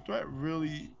credible threat,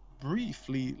 really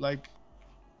briefly. Like,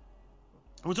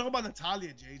 we're talking about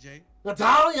Natalia, JJ.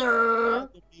 Natalia.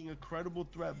 Being a credible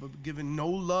threat, but given no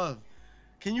love.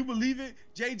 Can you believe it,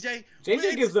 JJ?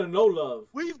 JJ gives her no love.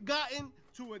 We've gotten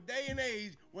to a day and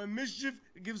age when Mischief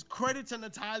gives credit to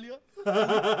Natalia.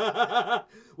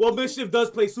 Well, Mischief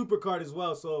does play Supercard as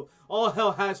well, so all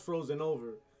hell has frozen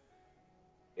over.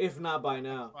 If not by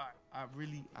now. I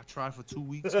tried for 2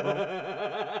 weeks,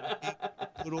 bro.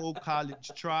 Good old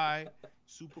college try.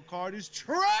 Supercard is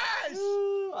trash.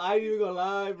 I ain't even gonna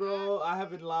lie, bro. I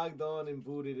haven't logged on and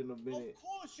booted in a minute. Of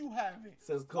course you haven't.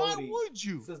 Since Why Cody. would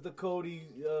you? Since the Cody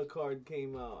card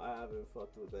came out, I haven't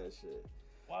fucked with that shit.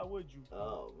 Why would you?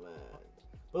 Oh, man.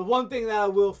 But one thing that I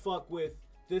will fuck with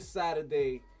this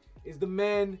Saturday is the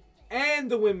men and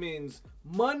the women's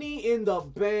Money in the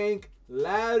Bank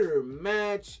ladder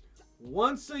match.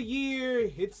 Once a year,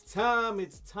 it's time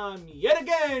yet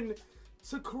again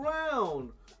to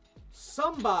crown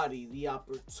somebody the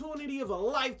opportunity of a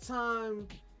lifetime.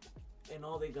 And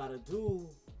all they gotta do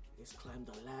is climb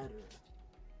the ladder,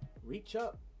 reach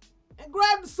up, and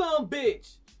grab the son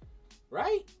bitch.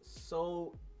 Right?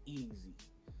 So easy.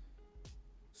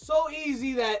 So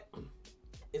easy that,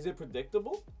 is it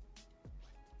predictable?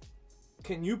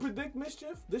 Can you predict,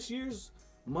 Mischief, this year's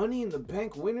Money in the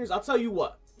Bank winners? I'll tell you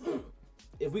what.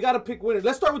 If we gotta pick winners,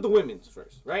 let's start with the women's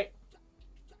first, right?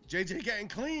 JJ getting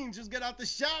clean. Just get out the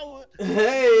shower.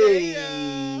 Hey!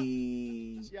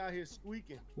 She out here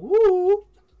squeaking. Woo!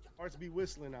 Hearts be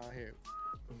whistling out here.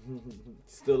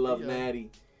 Still love Yeah.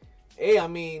 Maddie. Hey, I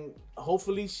mean,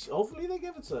 hopefully they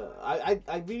give it to her.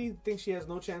 I really think she has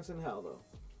no chance in hell, though.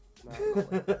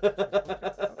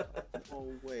 No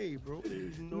way, bro.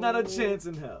 There's no Not a chance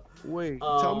in hell. Wait,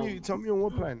 tell me on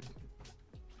what planet?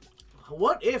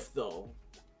 What if, though,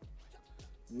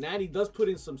 Natty does put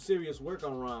in some serious work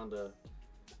on Ronda,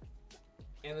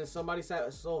 and then somebody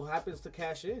so happens to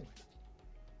cash in?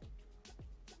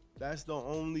 That's the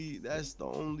only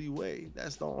way.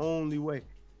 That's the only way.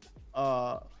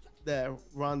 That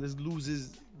Ronda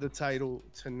loses the title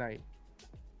tonight.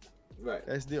 Right.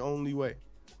 That's the only way.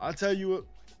 I'll tell you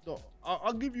what.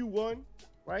 I'll give you one.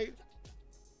 Right.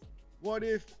 What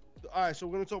if? All right. So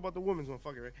we're gonna talk about the women's one.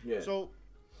 Fuck it. Right. Yeah. So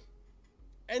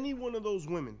any one of those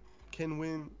women can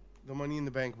win the Money in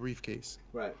the Bank briefcase.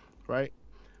 Right. Right.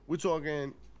 We're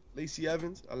talking Lacey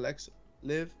Evans, Alexa,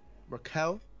 Liv,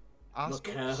 Raquel,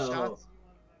 Asuka, Shotzi,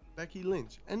 Becky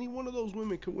Lynch. Any one of those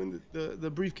women could win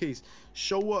the briefcase.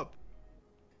 Show up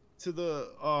to the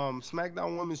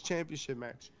SmackDown Women's Championship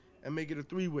match and make it a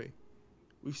 3-way.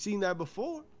 We've seen that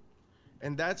before,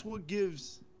 and that's what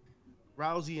gives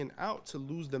Rousey an out to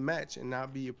lose the match and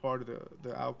not be a part of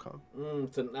the outcome.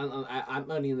 At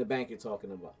Money in the Bank, you're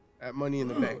talking about. At Money in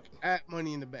the Bank. At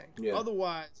Money in the Bank. Yeah.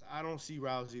 Otherwise, I don't see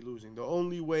Rousey losing. The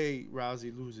only way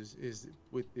Rousey loses is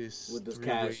with this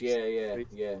cash.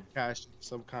 Yeah. Cash of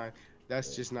some kind.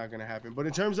 That's just not going to happen. But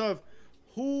in terms of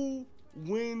who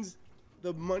wins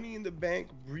the Money in the Bank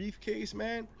briefcase,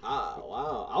 man.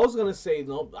 Wow. I was going to say,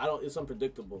 no, I don't. It's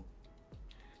unpredictable.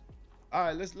 All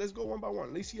right, let's go one by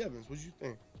one. Lacey Evans, what do you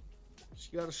think?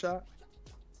 She got a shot?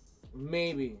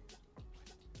 Maybe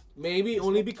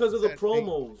only because of the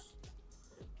promos.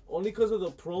 Only because of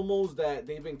the promos that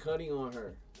they've been cutting on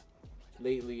her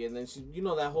lately. And then she,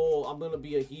 that whole, I'm going to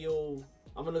be a heel.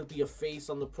 I'm going to be a face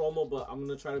on the promo, but I'm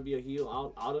going to try to be a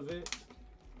heel out of it.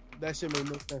 That shit made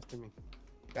no sense to me.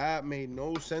 That made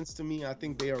no sense to me. I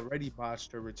think they already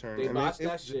botched her return. They botched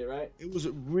that shit, right? It was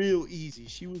real easy.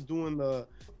 She was doing the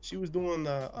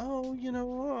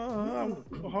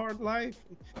a hard life.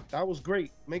 That was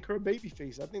great. Make her a baby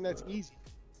face. I think that's easy.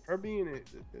 Her being in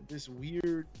this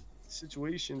weird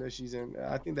situation that she's in,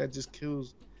 I think that just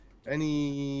kills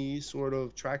any sort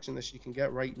of traction that she can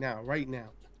get right now. Right now.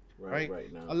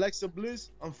 Alexa Bliss,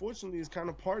 unfortunately, is kind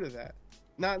of part of that.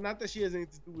 Not that she has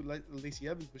anything to do with Lacey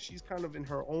Evans, but she's kind of in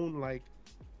her own, like,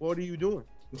 what are you doing?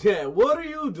 Yeah, what are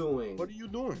you doing?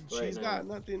 She's got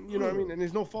nothing, you know what I mean? And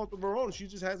there's no fault of her own. She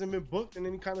just hasn't been booked in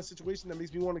any kind of situation that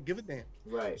makes me want to give a damn.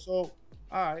 Right. So,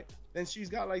 all right. Then she's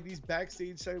got, like, these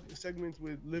backstage segments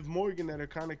with Liv Morgan that are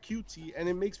kind of cutesy, and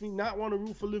it makes me not want to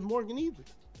root for Liv Morgan either.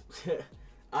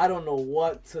 I don't know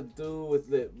what to do with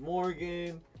Liv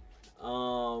Morgan.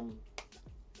 I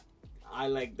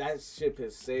like that ship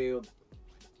has sailed.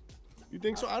 You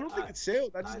think so? I don't think it's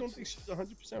sailed. I just don't think she's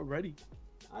 100% ready.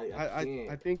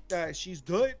 I think that she's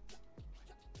good.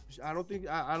 I don't think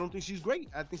she's great.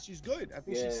 I think she's good. I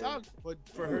think she's solid. But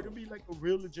for her to be like a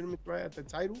real legitimate threat at the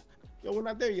title, we're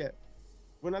not there yet.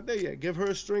 Give her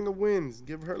a string of wins.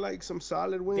 Give her like some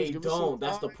solid wins. They don't.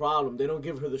 That's the problem. They don't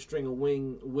give her the string of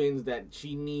wins that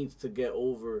she needs to get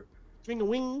over. String of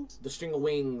wings? The string of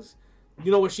wings.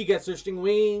 You know where she gets her string of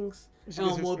wings?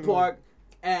 Elmwood Park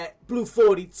at Blue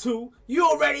 42. You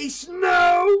already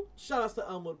know. Shout out to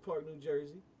Elmwood Park, New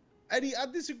Jersey. Eddie, I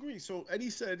disagree. So Eddie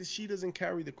said she doesn't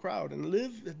carry the crowd, and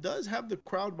Liv does have the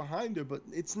crowd behind her, but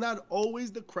it's not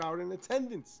always the crowd in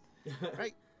attendance,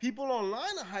 right? People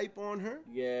online are hype on her.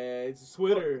 Yeah, it's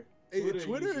Twitter.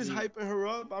 Twitter is hyping her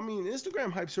up. I mean,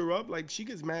 Instagram hypes her up. Like, she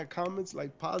gets mad comments,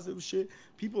 like positive shit.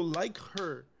 People like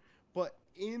her, but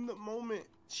in the moment,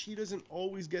 she doesn't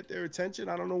always get their attention.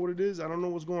 I don't know what it is. I don't know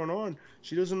what's going on.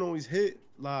 She doesn't always hit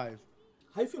live.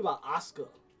 How you feel about Asuka?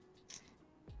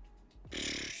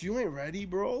 You ain't ready,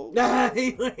 bro. Nah,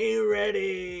 you ain't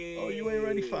ready. Oh, you ain't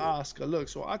ready for Asuka. Look,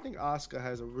 so I think Asuka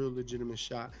has a real legitimate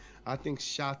shot. I think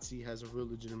Shotzi has a real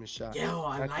legitimate shot. Yo,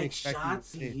 I like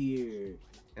Shotzi here.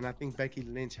 And I think Becky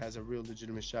Lynch has a real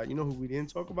legitimate shot. You know who we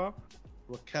didn't talk about?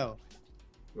 Raquel.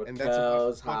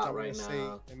 Raquel's hot right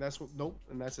now. And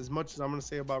that's as much as I'm gonna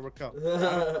say about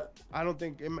Raquel. I don't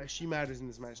think she matters in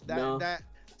this match. That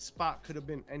spot could have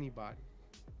been anybody.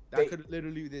 That could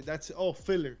literally. That's all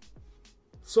filler.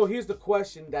 So here's the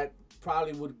question that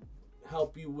probably would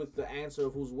help you with the answer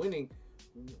of who's winning.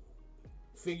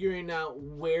 Figuring out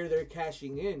where they're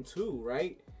cashing in too,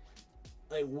 right?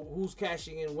 Like who's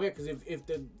cashing in where? Because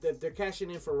if they're cashing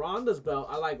in for Ronda's belt,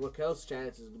 I like Raquel's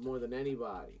chances more than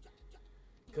anybody.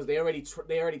 Because they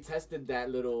already tested that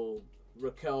little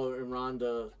Raquel and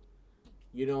Ronda,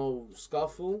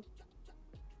 scuffle.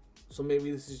 So maybe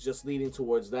this is just leading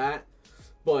towards that.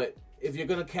 But if you're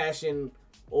gonna cash in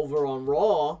over on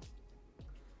Raw,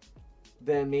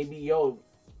 then maybe a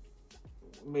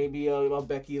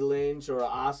Becky Lynch or a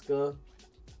Asuka.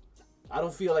 I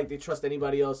don't feel like they trust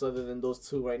anybody else other than those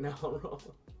two right now on Raw.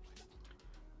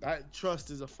 That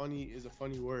trust is a funny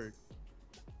word,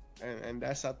 and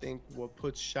that's I think what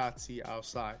puts Shotzi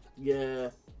outside. Yeah.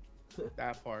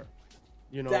 That part,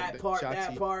 you know. That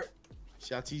part.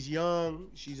 Shotzi's young.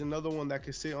 She's another one that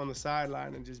could sit on the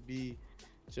sideline and just be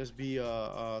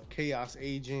a chaos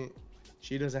agent.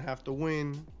 She doesn't have to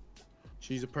win.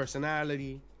 She's a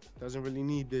personality. Doesn't really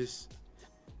need this.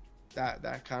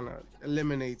 That kind of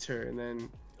eliminates her, and then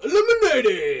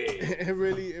eliminated. it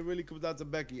really comes down to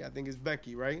Becky. I think it's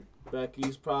Becky, right?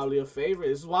 Becky's probably a favorite.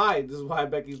 This is why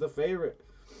Becky's the favorite.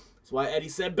 That's why Eddie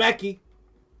said Becky.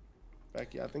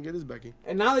 Becky, I think it is Becky.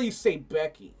 And now that you say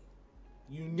Becky,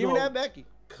 you know give me that Becky.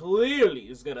 Clearly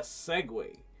is gonna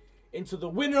segue into the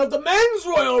winner of the men's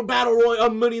Royal Battle Royal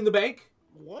Money in the Bank.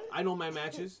 What? I know my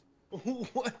matches.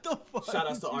 What the fuck? Shout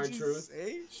outs to R-Truth.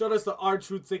 Shout outs to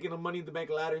R-Truth taking a Money in the Bank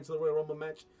ladder into the Royal Rumble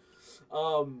match.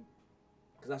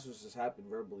 Because that's what just happened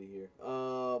verbally here.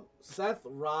 Seth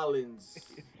Rollins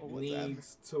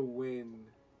needs to win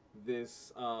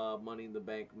this Money in the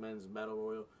Bank men's Battle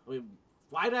Royal. I mean,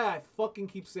 why did I fucking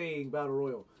keep saying Battle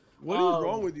Royal? What is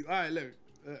wrong with you? All right,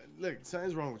 look,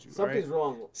 something's wrong with you. Something's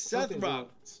wrong. Seth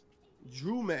Rollins,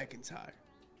 Drew McIntyre,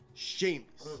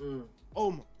 Sheamus,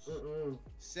 Omos,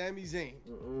 Sami Zayn,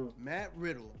 Matt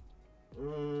Riddle,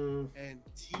 and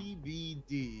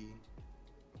TBD.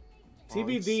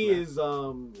 TBD is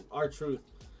R-Truth.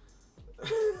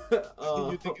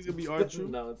 You think it's gonna be R-Truth?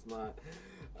 No, it's not.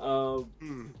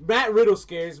 Matt Riddle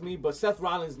scares me, but Seth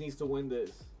Rollins needs to win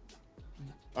this.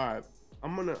 All right,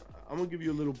 I'm gonna give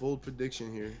you a little bold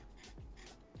prediction here.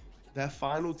 That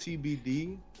final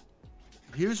TBD,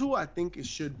 here's who I think it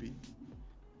should be.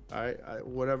 All right,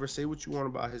 whatever, say what you want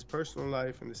about his personal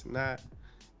life and this and that.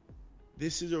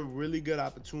 This is a really good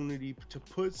opportunity to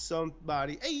put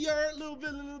somebody. Hey, you're a little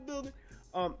villain in the building.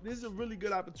 This is a really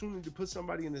good opportunity to put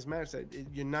somebody in this match that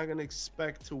you're not gonna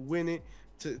expect to win it,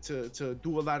 to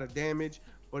do a lot of damage,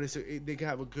 but they can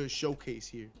have a good showcase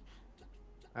here.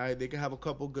 All right, they can have a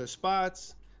couple good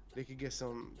spots. They could get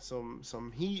some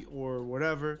heat or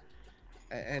whatever,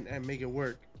 and make it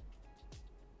work.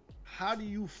 How do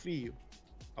you feel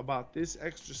about this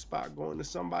extra spot going to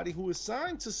somebody who is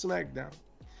signed to SmackDown,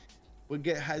 but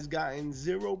has gotten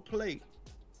zero play?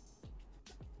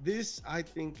 This, I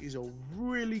think, is a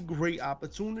really great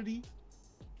opportunity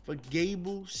for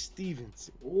Gable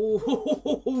Stevenson.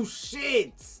 Oh,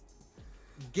 shit.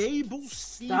 Gable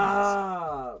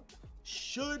Stevenson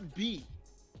should be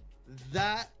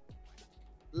that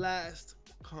last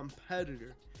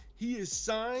competitor. He is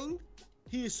signed.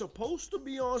 He is supposed to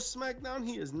be on SmackDown.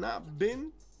 He has not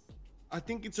been. I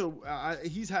think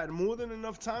he's had more than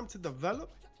enough time to develop.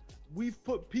 We've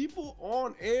put people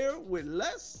on air with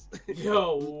less.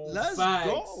 Yo, let's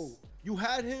go. You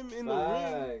had him in the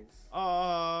ring.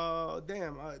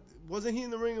 Wasn't he in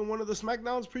the ring in one of the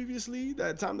SmackDowns previously?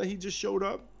 That time that he just showed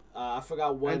up. I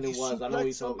forgot when it was. I know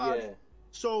he's somebody. Yeah.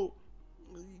 So,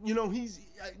 you know,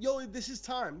 this is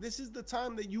time. This is the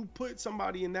time that you put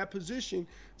somebody in that position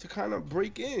to kind of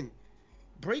break in.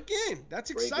 That's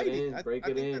exciting. I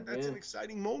think that's an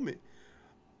exciting moment.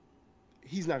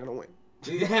 He's not gonna win.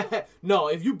 No,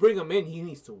 if you bring him in, he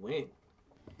needs to win.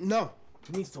 No.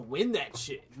 He needs to win that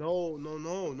shit. No.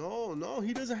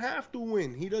 He doesn't have to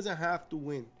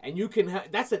win. And you can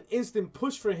that's an instant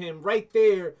push for him right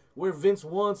there where Vince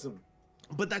wants him.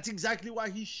 But that's exactly why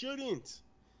he shouldn't.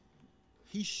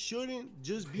 He shouldn't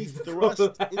just be thrust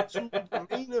into the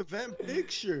main event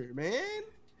picture, man.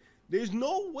 There's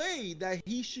no way that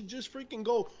he should just freaking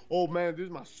go, oh, man, this is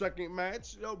my second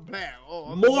match. Yo, bam.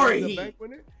 Oh, more heat.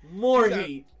 More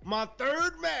heat. My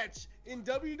third match in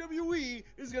WWE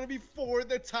is going to be for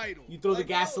the title. You throw the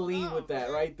gasoline with that,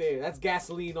 man. Right there. That's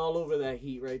gasoline all over that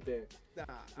heat right there. Nah,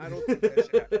 I don't think that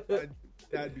should happen.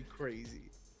 That'd be crazy.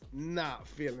 Not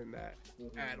feeling that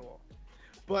at all.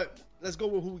 But let's go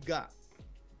with who we got.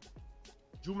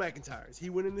 Drew McIntyre. Is he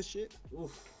winning this shit?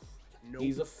 Oof. Nope.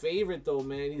 He's a favorite though,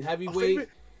 man. He's heavyweight.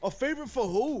 A favorite for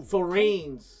who? For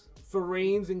Reigns. For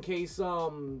Reigns in case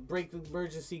break the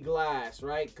emergency glass,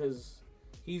 right? Because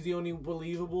he's the only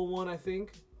believable one, I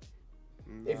think.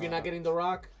 Nah. If you're not getting The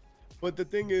Rock. But the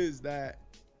thing is that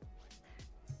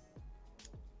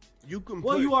you can.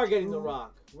 Well, you are getting The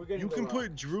Rock. We're getting. You can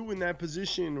put Drew in that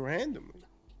position randomly.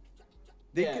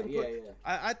 Yeah.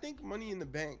 I think Money in the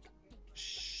Bank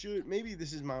should. Maybe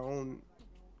this is my own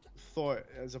thought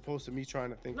as opposed to me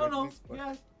trying to think.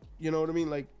 Yeah. You know what I mean?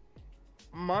 Like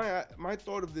my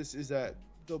thought of this is that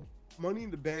the Money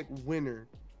in the Bank winner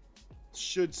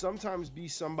should sometimes be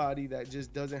somebody that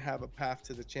just doesn't have a path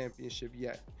to the championship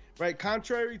yet, right?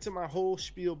 Contrary to my whole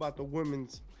spiel about the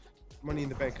women's Money in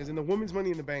the Bank, because in the women's Money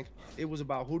in the Bank, it was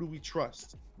about who do we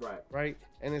trust, right?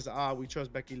 And it's we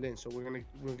trust Becky Lynch, so we're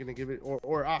gonna give it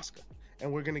or Asuka,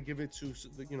 and we're gonna give it to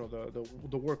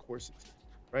the workhorses,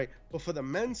 right? But for the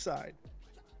men's side,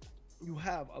 you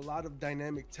have a lot of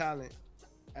dynamic talent,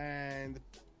 and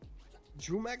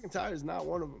Drew McIntyre is not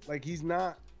one of them. Like, he's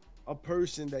not a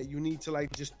person that you need to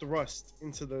like just thrust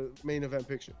into the main event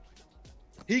picture.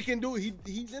 He can do it.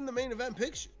 He's in the main event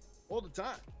picture all the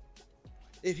time.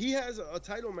 If he has a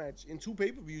title match in 2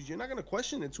 pay-per-views, you're not gonna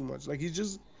question it too much. Like, he's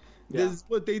just this is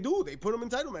what they do. They put him in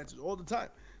title matches all the time.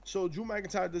 So Drew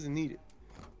McIntyre doesn't need it.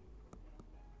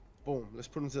 Boom. Let's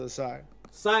put him to the side.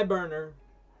 Side burner.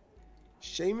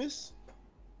 Sheamus.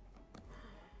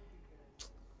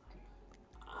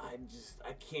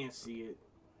 I can't see it.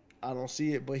 I don't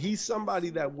see it, but he's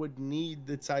somebody that would need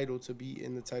the title to be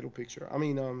in the title picture. I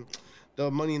mean,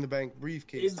 the Money in the Bank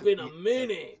briefcase. It's been a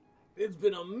minute. It's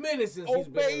been a minute since he's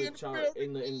been in the chart,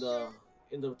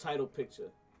 in the title picture.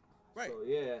 Right. So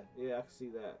yeah, I can see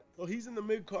that. So he's in the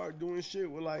mid card doing shit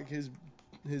with like his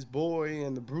boy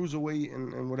and the bruiserweight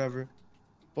and whatever,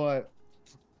 but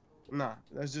nah,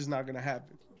 that's just not gonna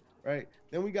happen, right?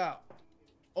 Then we got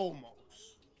Omos.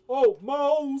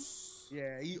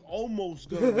 Yeah, he almost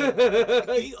gonna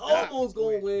win. He almost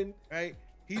gonna win. Right?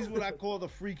 He's what I call the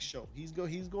freak show. He's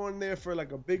going there for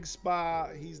like a big spot.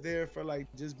 He's there for like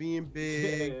just being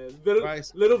big. Yeah,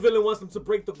 little villain wants him to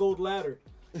break the gold ladder.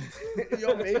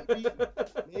 Yo,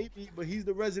 maybe, but he's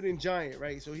the resident giant,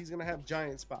 right? So he's gonna have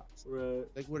giant spots, right?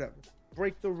 Like whatever.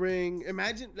 Break the ring.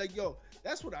 Imagine, like, yo,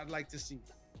 that's what I'd like to see.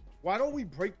 Why don't we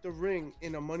break the ring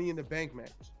in a Money in the Bank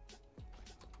match?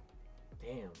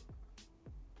 Damn.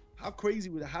 How crazy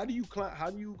would it? How do you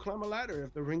climb a ladder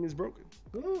if the ring is broken?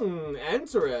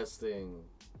 Interesting.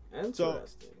 So,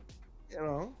 you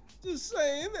know, just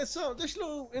saying that's a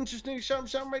little interesting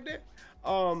something right there.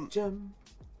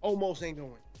 Almost ain't gonna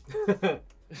win.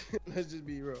 Let's just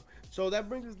be real. So that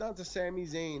brings us down to Sami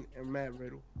Zayn and Matt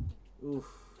Riddle. Oof.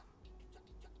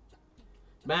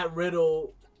 Matt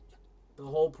Riddle, the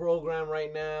whole program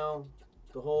right now,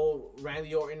 the whole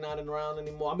Randy Orton not around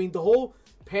anymore. I mean, the whole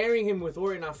pairing him with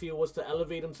Orton, I feel, was to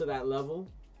elevate him to that level,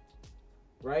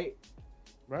 right?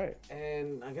 Right.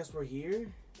 And I guess we're here.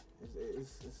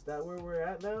 Is that where we're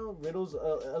at now? Riddle's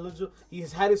eligible.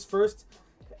 He's had his first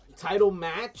title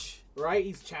match, right?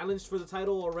 He's challenged for the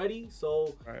title already,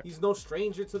 so he's no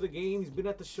stranger to the game. He's been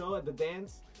at the show, at the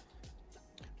dance.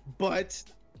 But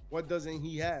what doesn't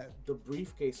he have? The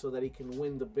briefcase, so that he can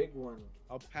win the big one.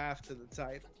 A path to the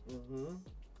title.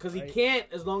 Because he can't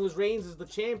as long as Reigns is the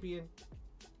champion.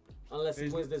 Unless he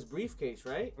wins this briefcase,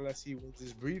 right? Unless he wins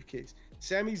this briefcase.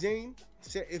 Sami Zayn,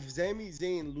 if Sami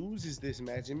Zayn loses this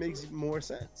match, it makes more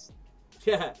sense.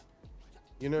 Yeah.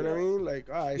 You know what I mean? Like,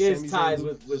 all right. His ties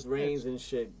with Reigns and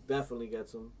shit definitely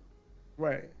gets him.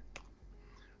 Right.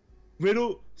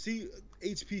 Riddle, see,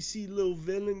 HPC little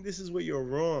villain, this is where you're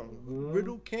wrong.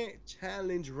 Riddle can't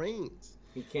challenge Reigns.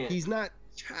 He can't. He's not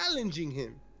challenging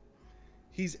him.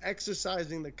 He's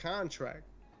exercising the contract.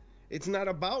 It's not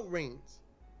about Reigns.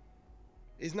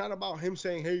 It's not about him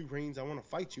saying, hey, Reigns, I want to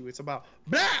fight you. It's about,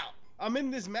 blah, I'm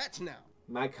in this match now.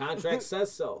 My contract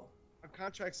says so. My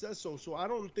contract says so. So I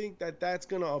don't think that that's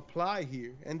going to apply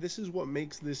here. And this is what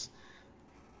makes this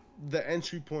the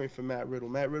entry point for Matt Riddle.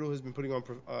 Matt Riddle has been putting on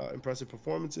impressive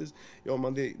performances.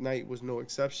 Monday night was no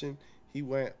exception. He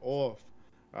went off,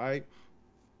 all right?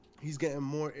 He's getting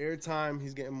more airtime.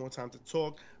 He's getting more time to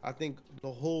talk. I think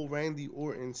the whole Randy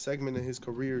Orton segment of his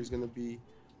career is going to be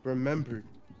remembered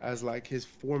as like his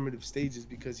formative stages,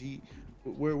 because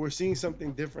we're seeing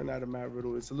something different out of Matt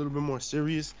Riddle. It's a little bit more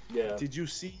serious. Yeah. Did you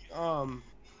see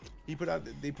he put out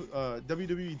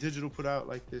WWE Digital put out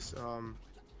like this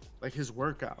like his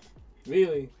workout.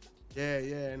 Really? Yeah,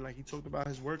 and like he talked about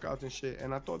his workouts and shit,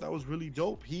 and I thought that was really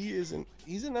dope. He's an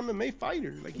MMA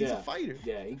fighter. Like he's a fighter.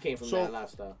 Yeah, he came from that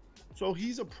lifestyle. So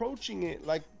he's approaching it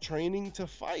like training to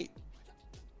fight.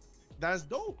 That's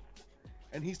dope.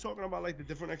 And he's talking about like the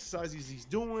different exercises he's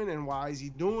doing and why is he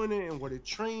doing it and what it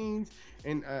trains.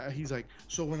 And he's like,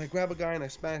 so when I grab a guy and I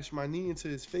smash my knee into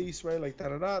his face, right, like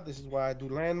da-da-da, this is why I do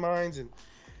landmines.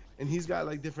 And he's got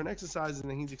like different exercises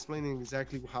and he's explaining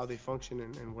exactly how they function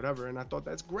and whatever. And I thought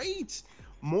that's great.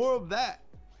 More of that.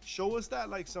 Show us that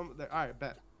like all right,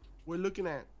 bet. We're looking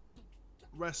at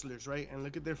wrestlers, right? And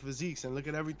look at their physiques and look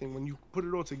at everything. When you put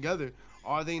it all together,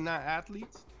 are they not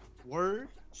athletes? Word.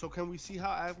 So can we see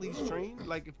how athletes train?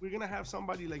 Like if we're gonna have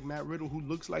somebody like Matt Riddle who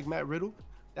looks like Matt Riddle,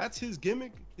 That's his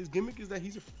gimmick. His gimmick is that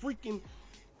he's a freaking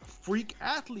freak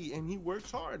athlete and he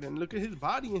works hard. And look at his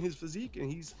body and his physique,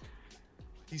 and he's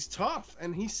tough.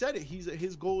 And he said it.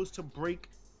 His goal is to break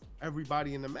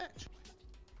everybody in the match.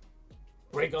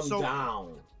 Break them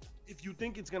down. If you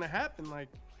think it's gonna happen, like,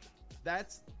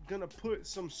 that's gonna put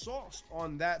some sauce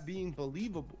on that being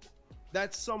believable.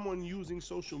 That's someone using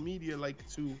social media like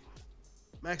to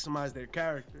maximize their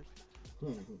character.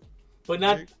 But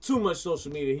not too much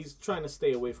social media. He's trying to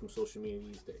stay away from social media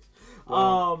these days.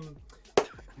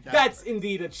 That's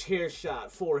indeed a chair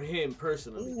shot for him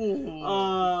personally.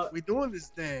 We doing this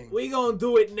thing. We gonna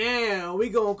do it now. We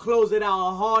gonna close it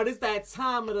out hard. It's that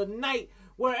time of the night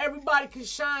where everybody can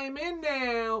chime in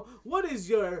now. What is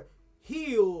your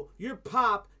heel, your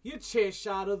pop, your chair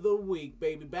shot of the week,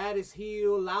 baby? Baddest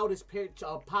heel, loudest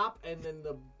pop, and then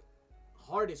the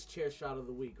hardest chair shot of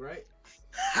the week, right?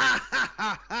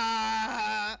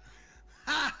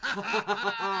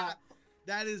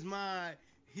 That is my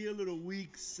heel of the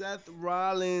week, Seth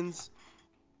Rollins.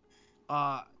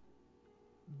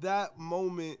 That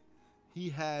moment he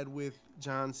had with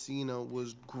John Cena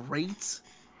was great.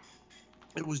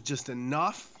 It was just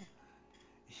enough.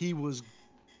 He was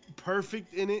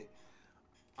perfect in it.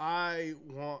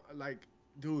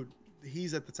 Dude,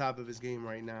 he's at the top of his game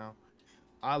right now.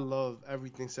 I love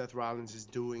everything Seth Rollins is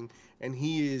doing, and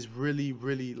he is really,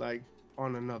 really like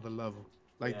on another level.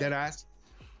 Like deadass.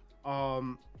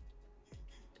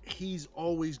 He's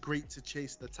always great to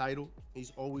chase the title.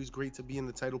 He's always great to be in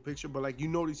the title picture. But like you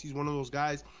notice, he's one of those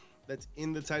guys that's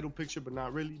in the title picture, but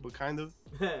not really, but kind of.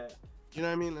 You know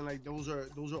what I mean? And like those are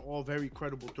all very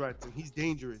credible threats, and he's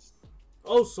dangerous.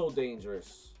 Oh, so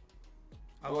dangerous.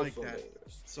 I like that.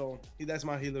 Dangerous. So that's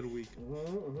my heel of the week.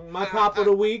 My pop of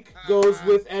the week goes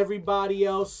with everybody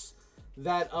else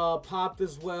that popped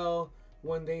as well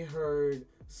when they heard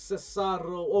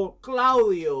Cesaro or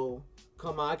Claudio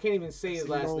come on. I can't even say his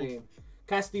last name.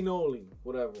 Castagnoli,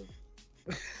 whatever.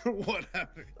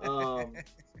 Whatever.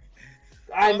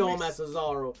 I know him as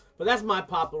Cesaro, but that's my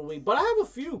pop of the week. But I have a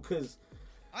few because.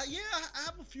 I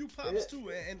have a few pops too,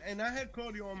 and I had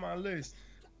Claudio on my list,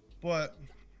 but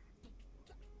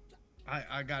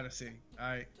I gotta say,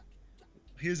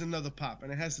 here's another pop,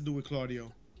 and it has to do with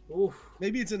Claudio. Oof.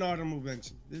 Maybe it's an honorable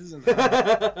mention. This isn't.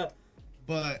 But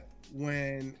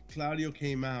when Claudio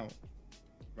came out,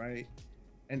 right,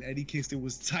 and Eddie Kingston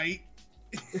was tight.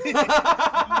 He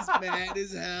was mad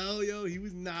as hell, yo. He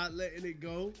was not letting it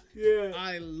go. Yeah.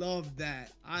 I loved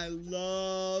that. I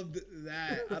thought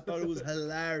it was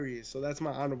hilarious. So that's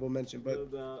my honorable mention. But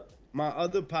my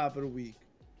other pop of the week,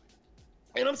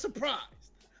 and I'm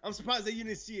surprised that you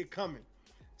didn't see it coming.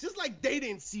 Just like they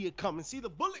didn't see it coming. See, the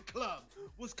Bullet Club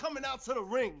was coming out to the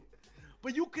ring.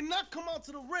 But you cannot come out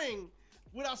to the ring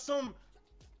without some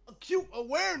acute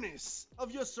awareness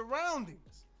of your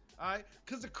surroundings. All right,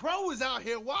 because the Crow is out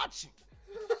here watching,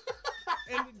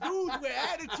 and the dudes with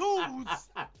attitudes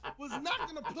was not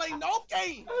gonna play no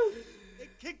game. They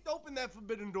kicked open that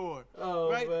forbidden door.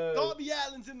 Right, man. Darby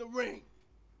Allin's in the ring.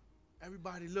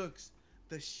 Everybody looks.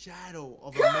 The shadow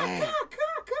of a man.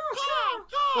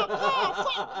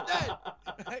 Fuck that.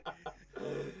 Right?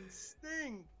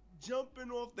 Sting jumping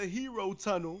off the hero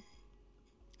tunnel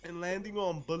and landing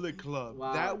on Bullet Club.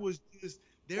 Wow. That was just.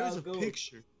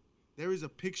 There is a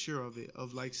picture of it,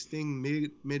 of like Sting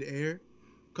mid-air.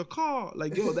 Caw-caw.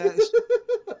 Like, yo, that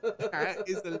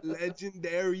is a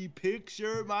legendary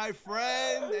picture, my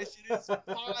friend. That shit is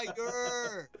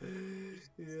fire.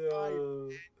 Yeah.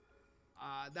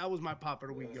 That was my pop of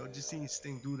the week, yo. Just seeing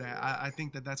Sting do that. I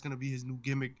think that's going to be his new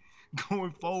gimmick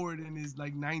going forward in his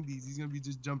like 90s. He's going to be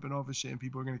just jumping off of shit and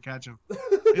people are going to catch him.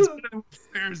 It's what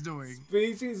Flair's doing.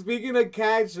 Speaking of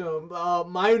catch him,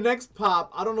 my next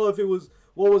pop, I don't know if it was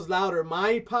what was louder,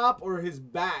 my pop or his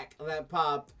back that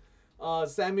popped.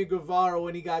 Sammy Guevara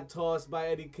when he got tossed by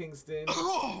Eddie Kingston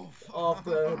off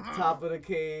the top of the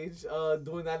cage,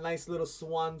 doing that nice little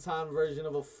swanton version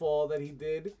of a fall that he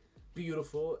did.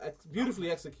 Beautifully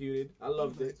executed. I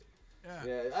loved it.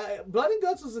 Yeah. Blood and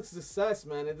Guts was a success,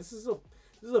 man. And this is a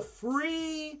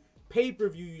free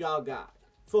pay-per-view y'all got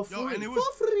for free. And it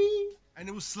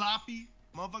was sloppy.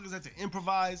 Motherfuckers had to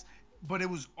improvise. But it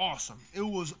was awesome. It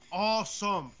was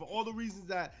awesome. For all the reasons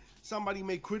that somebody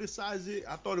may criticize it,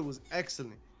 I thought it was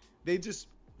excellent. They just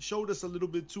showed us a little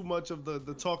bit too much of the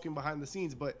talking behind the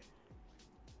scenes. But,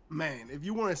 man, if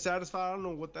you weren't satisfied, I don't know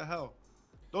what the hell.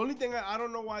 The only thing, I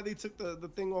don't know why they took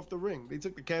the thing off the ring. They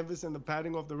took the canvas and the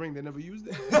padding off the ring. They never used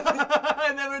it.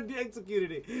 I never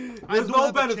executed it. There's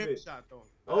no benefit. I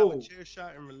have a chair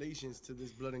shot in relations to this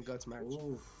Blood and Guts match.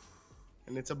 Oof.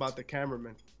 And it's about the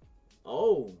cameraman.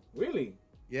 Oh, really?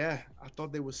 Yeah, I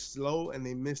thought they were slow and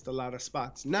they missed a lot of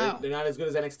spots. Now, They're not as good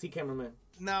as NXT cameramen.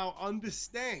 now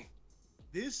understand,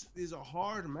 this is a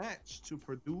hard match to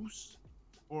produce,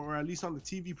 or at least on the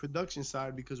TV production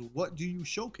side, because what do you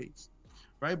showcase,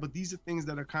 right? But these are things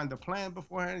that are kind of planned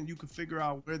beforehand, and you can figure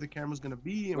out where the camera's gonna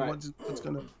be and Right.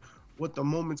 what the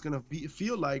moment's gonna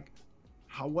feel like.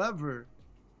 However,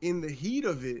 in the heat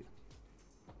of it,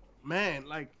 man,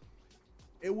 like,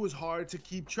 it was hard to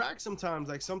keep track sometimes.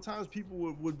 Like, sometimes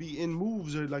people would be in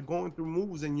moves or like going through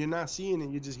moves and you're not seeing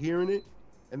it, you're just hearing it,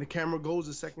 and the camera goes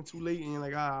a second too late and you're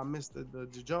like, I missed the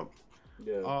jump.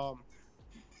 Yeah.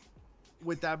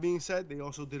 With that being said, they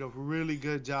also did a really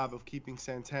good job of keeping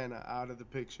Santana out of the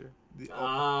picture.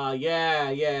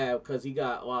 Yeah, because he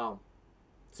got,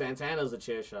 Santana's a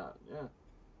chair shot. Yeah.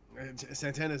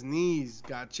 Santana's knees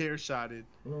got chair shotted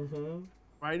Mm-hmm.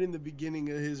 right in the beginning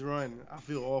of his run. I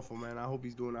feel awful, man. I hope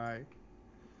he's doing all right.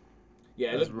 Yeah,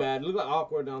 it That's looked bad. It looked like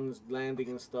awkward on this landing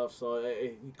and stuff. So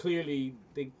clearly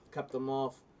they kept them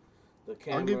off the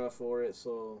camera for it.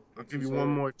 So I'll give you one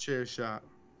more chair shot.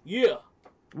 Yeah.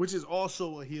 Which is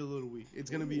also a heel of the week. It's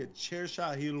gonna be a chair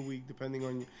shot heel of the week, depending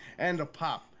on you, and a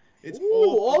pop. It's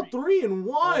all three in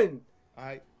one. All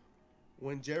right.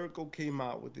 When Jericho came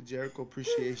out with the Jericho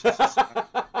Appreciation Society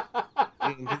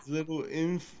in his little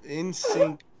in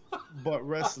sync but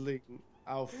wrestling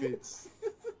outfits,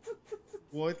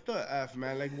 what the F,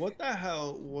 man? Like, what the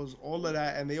hell was all of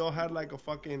that? And they all had like a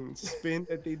fucking spin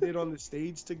that they did on the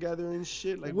stage together and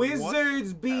shit. Like,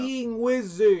 Wizards being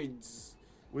wizards.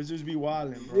 Wizards be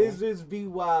wildin', bro. Wizards be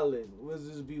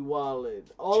wildin'.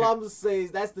 All I'm gonna say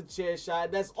is that's the chair shot.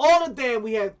 That's all the damn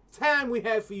time we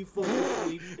have for you folks this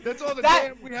week. That's all the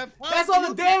damn we have. That's all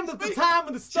the damn the time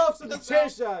and the stuffs and the chair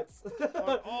shots.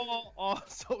 On all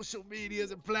social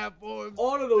medias and platforms.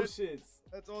 All of those shits.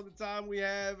 That's all the time we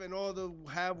have and all the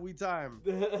have we time.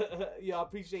 Yeah, I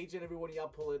appreciate each and every one of y'all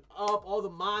pulling up. All the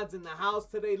mods in the house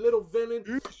today. Little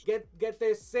Villain, get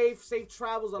there safe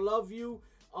travels. I love you.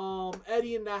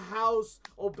 Eddie in the house,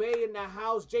 Obey in the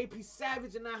house, JP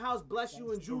Savage in the house. Bless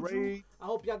you and Juju. I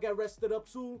hope y'all get rested up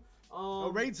too.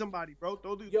 Raid somebody, bro.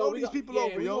 Throw these people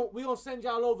over, yo. We gonna send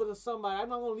y'all over to somebody. I'm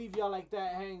not gonna leave y'all like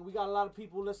that hanging. We got a lot of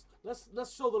people. Let's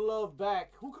show the love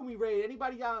back. Who can we raid?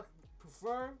 Anybody y'all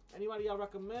prefer? Anybody y'all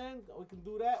recommend? We can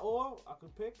do that, or I can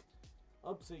pick.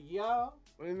 Up to y'all.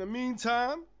 In the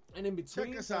meantime, and in between,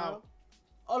 check us out.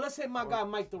 Oh, let's hit my guy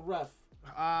Mike the Ref.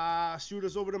 Shoot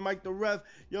us over to Mike the Ref.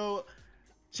 Yo,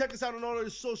 check us out on all of the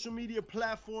social media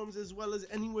platforms, as well as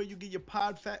anywhere you get your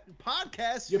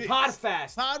podcast. Your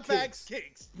Podfacts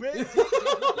kicks. Right?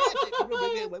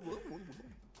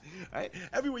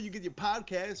 Everywhere you get your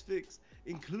podcast fix,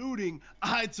 including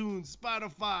iTunes,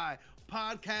 Spotify,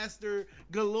 Podcaster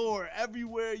galore.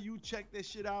 Everywhere you check that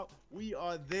shit out, we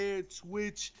are there.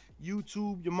 Twitch,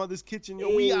 YouTube, your mother's kitchen.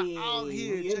 Yo, we are out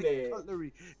here. Check the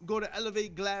cutlery. Go to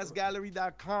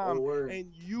elevateglassgallery.com and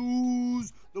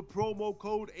use the promo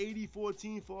code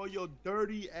 8014 for all your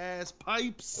dirty ass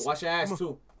pipes. Wash your ass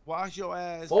too. Wash your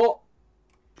ass. Oh.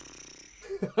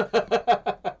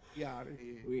 We out of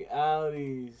here. We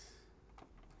outies.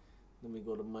 Let me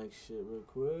go to Mike's shit real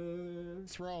quick.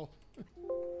 Let's roll.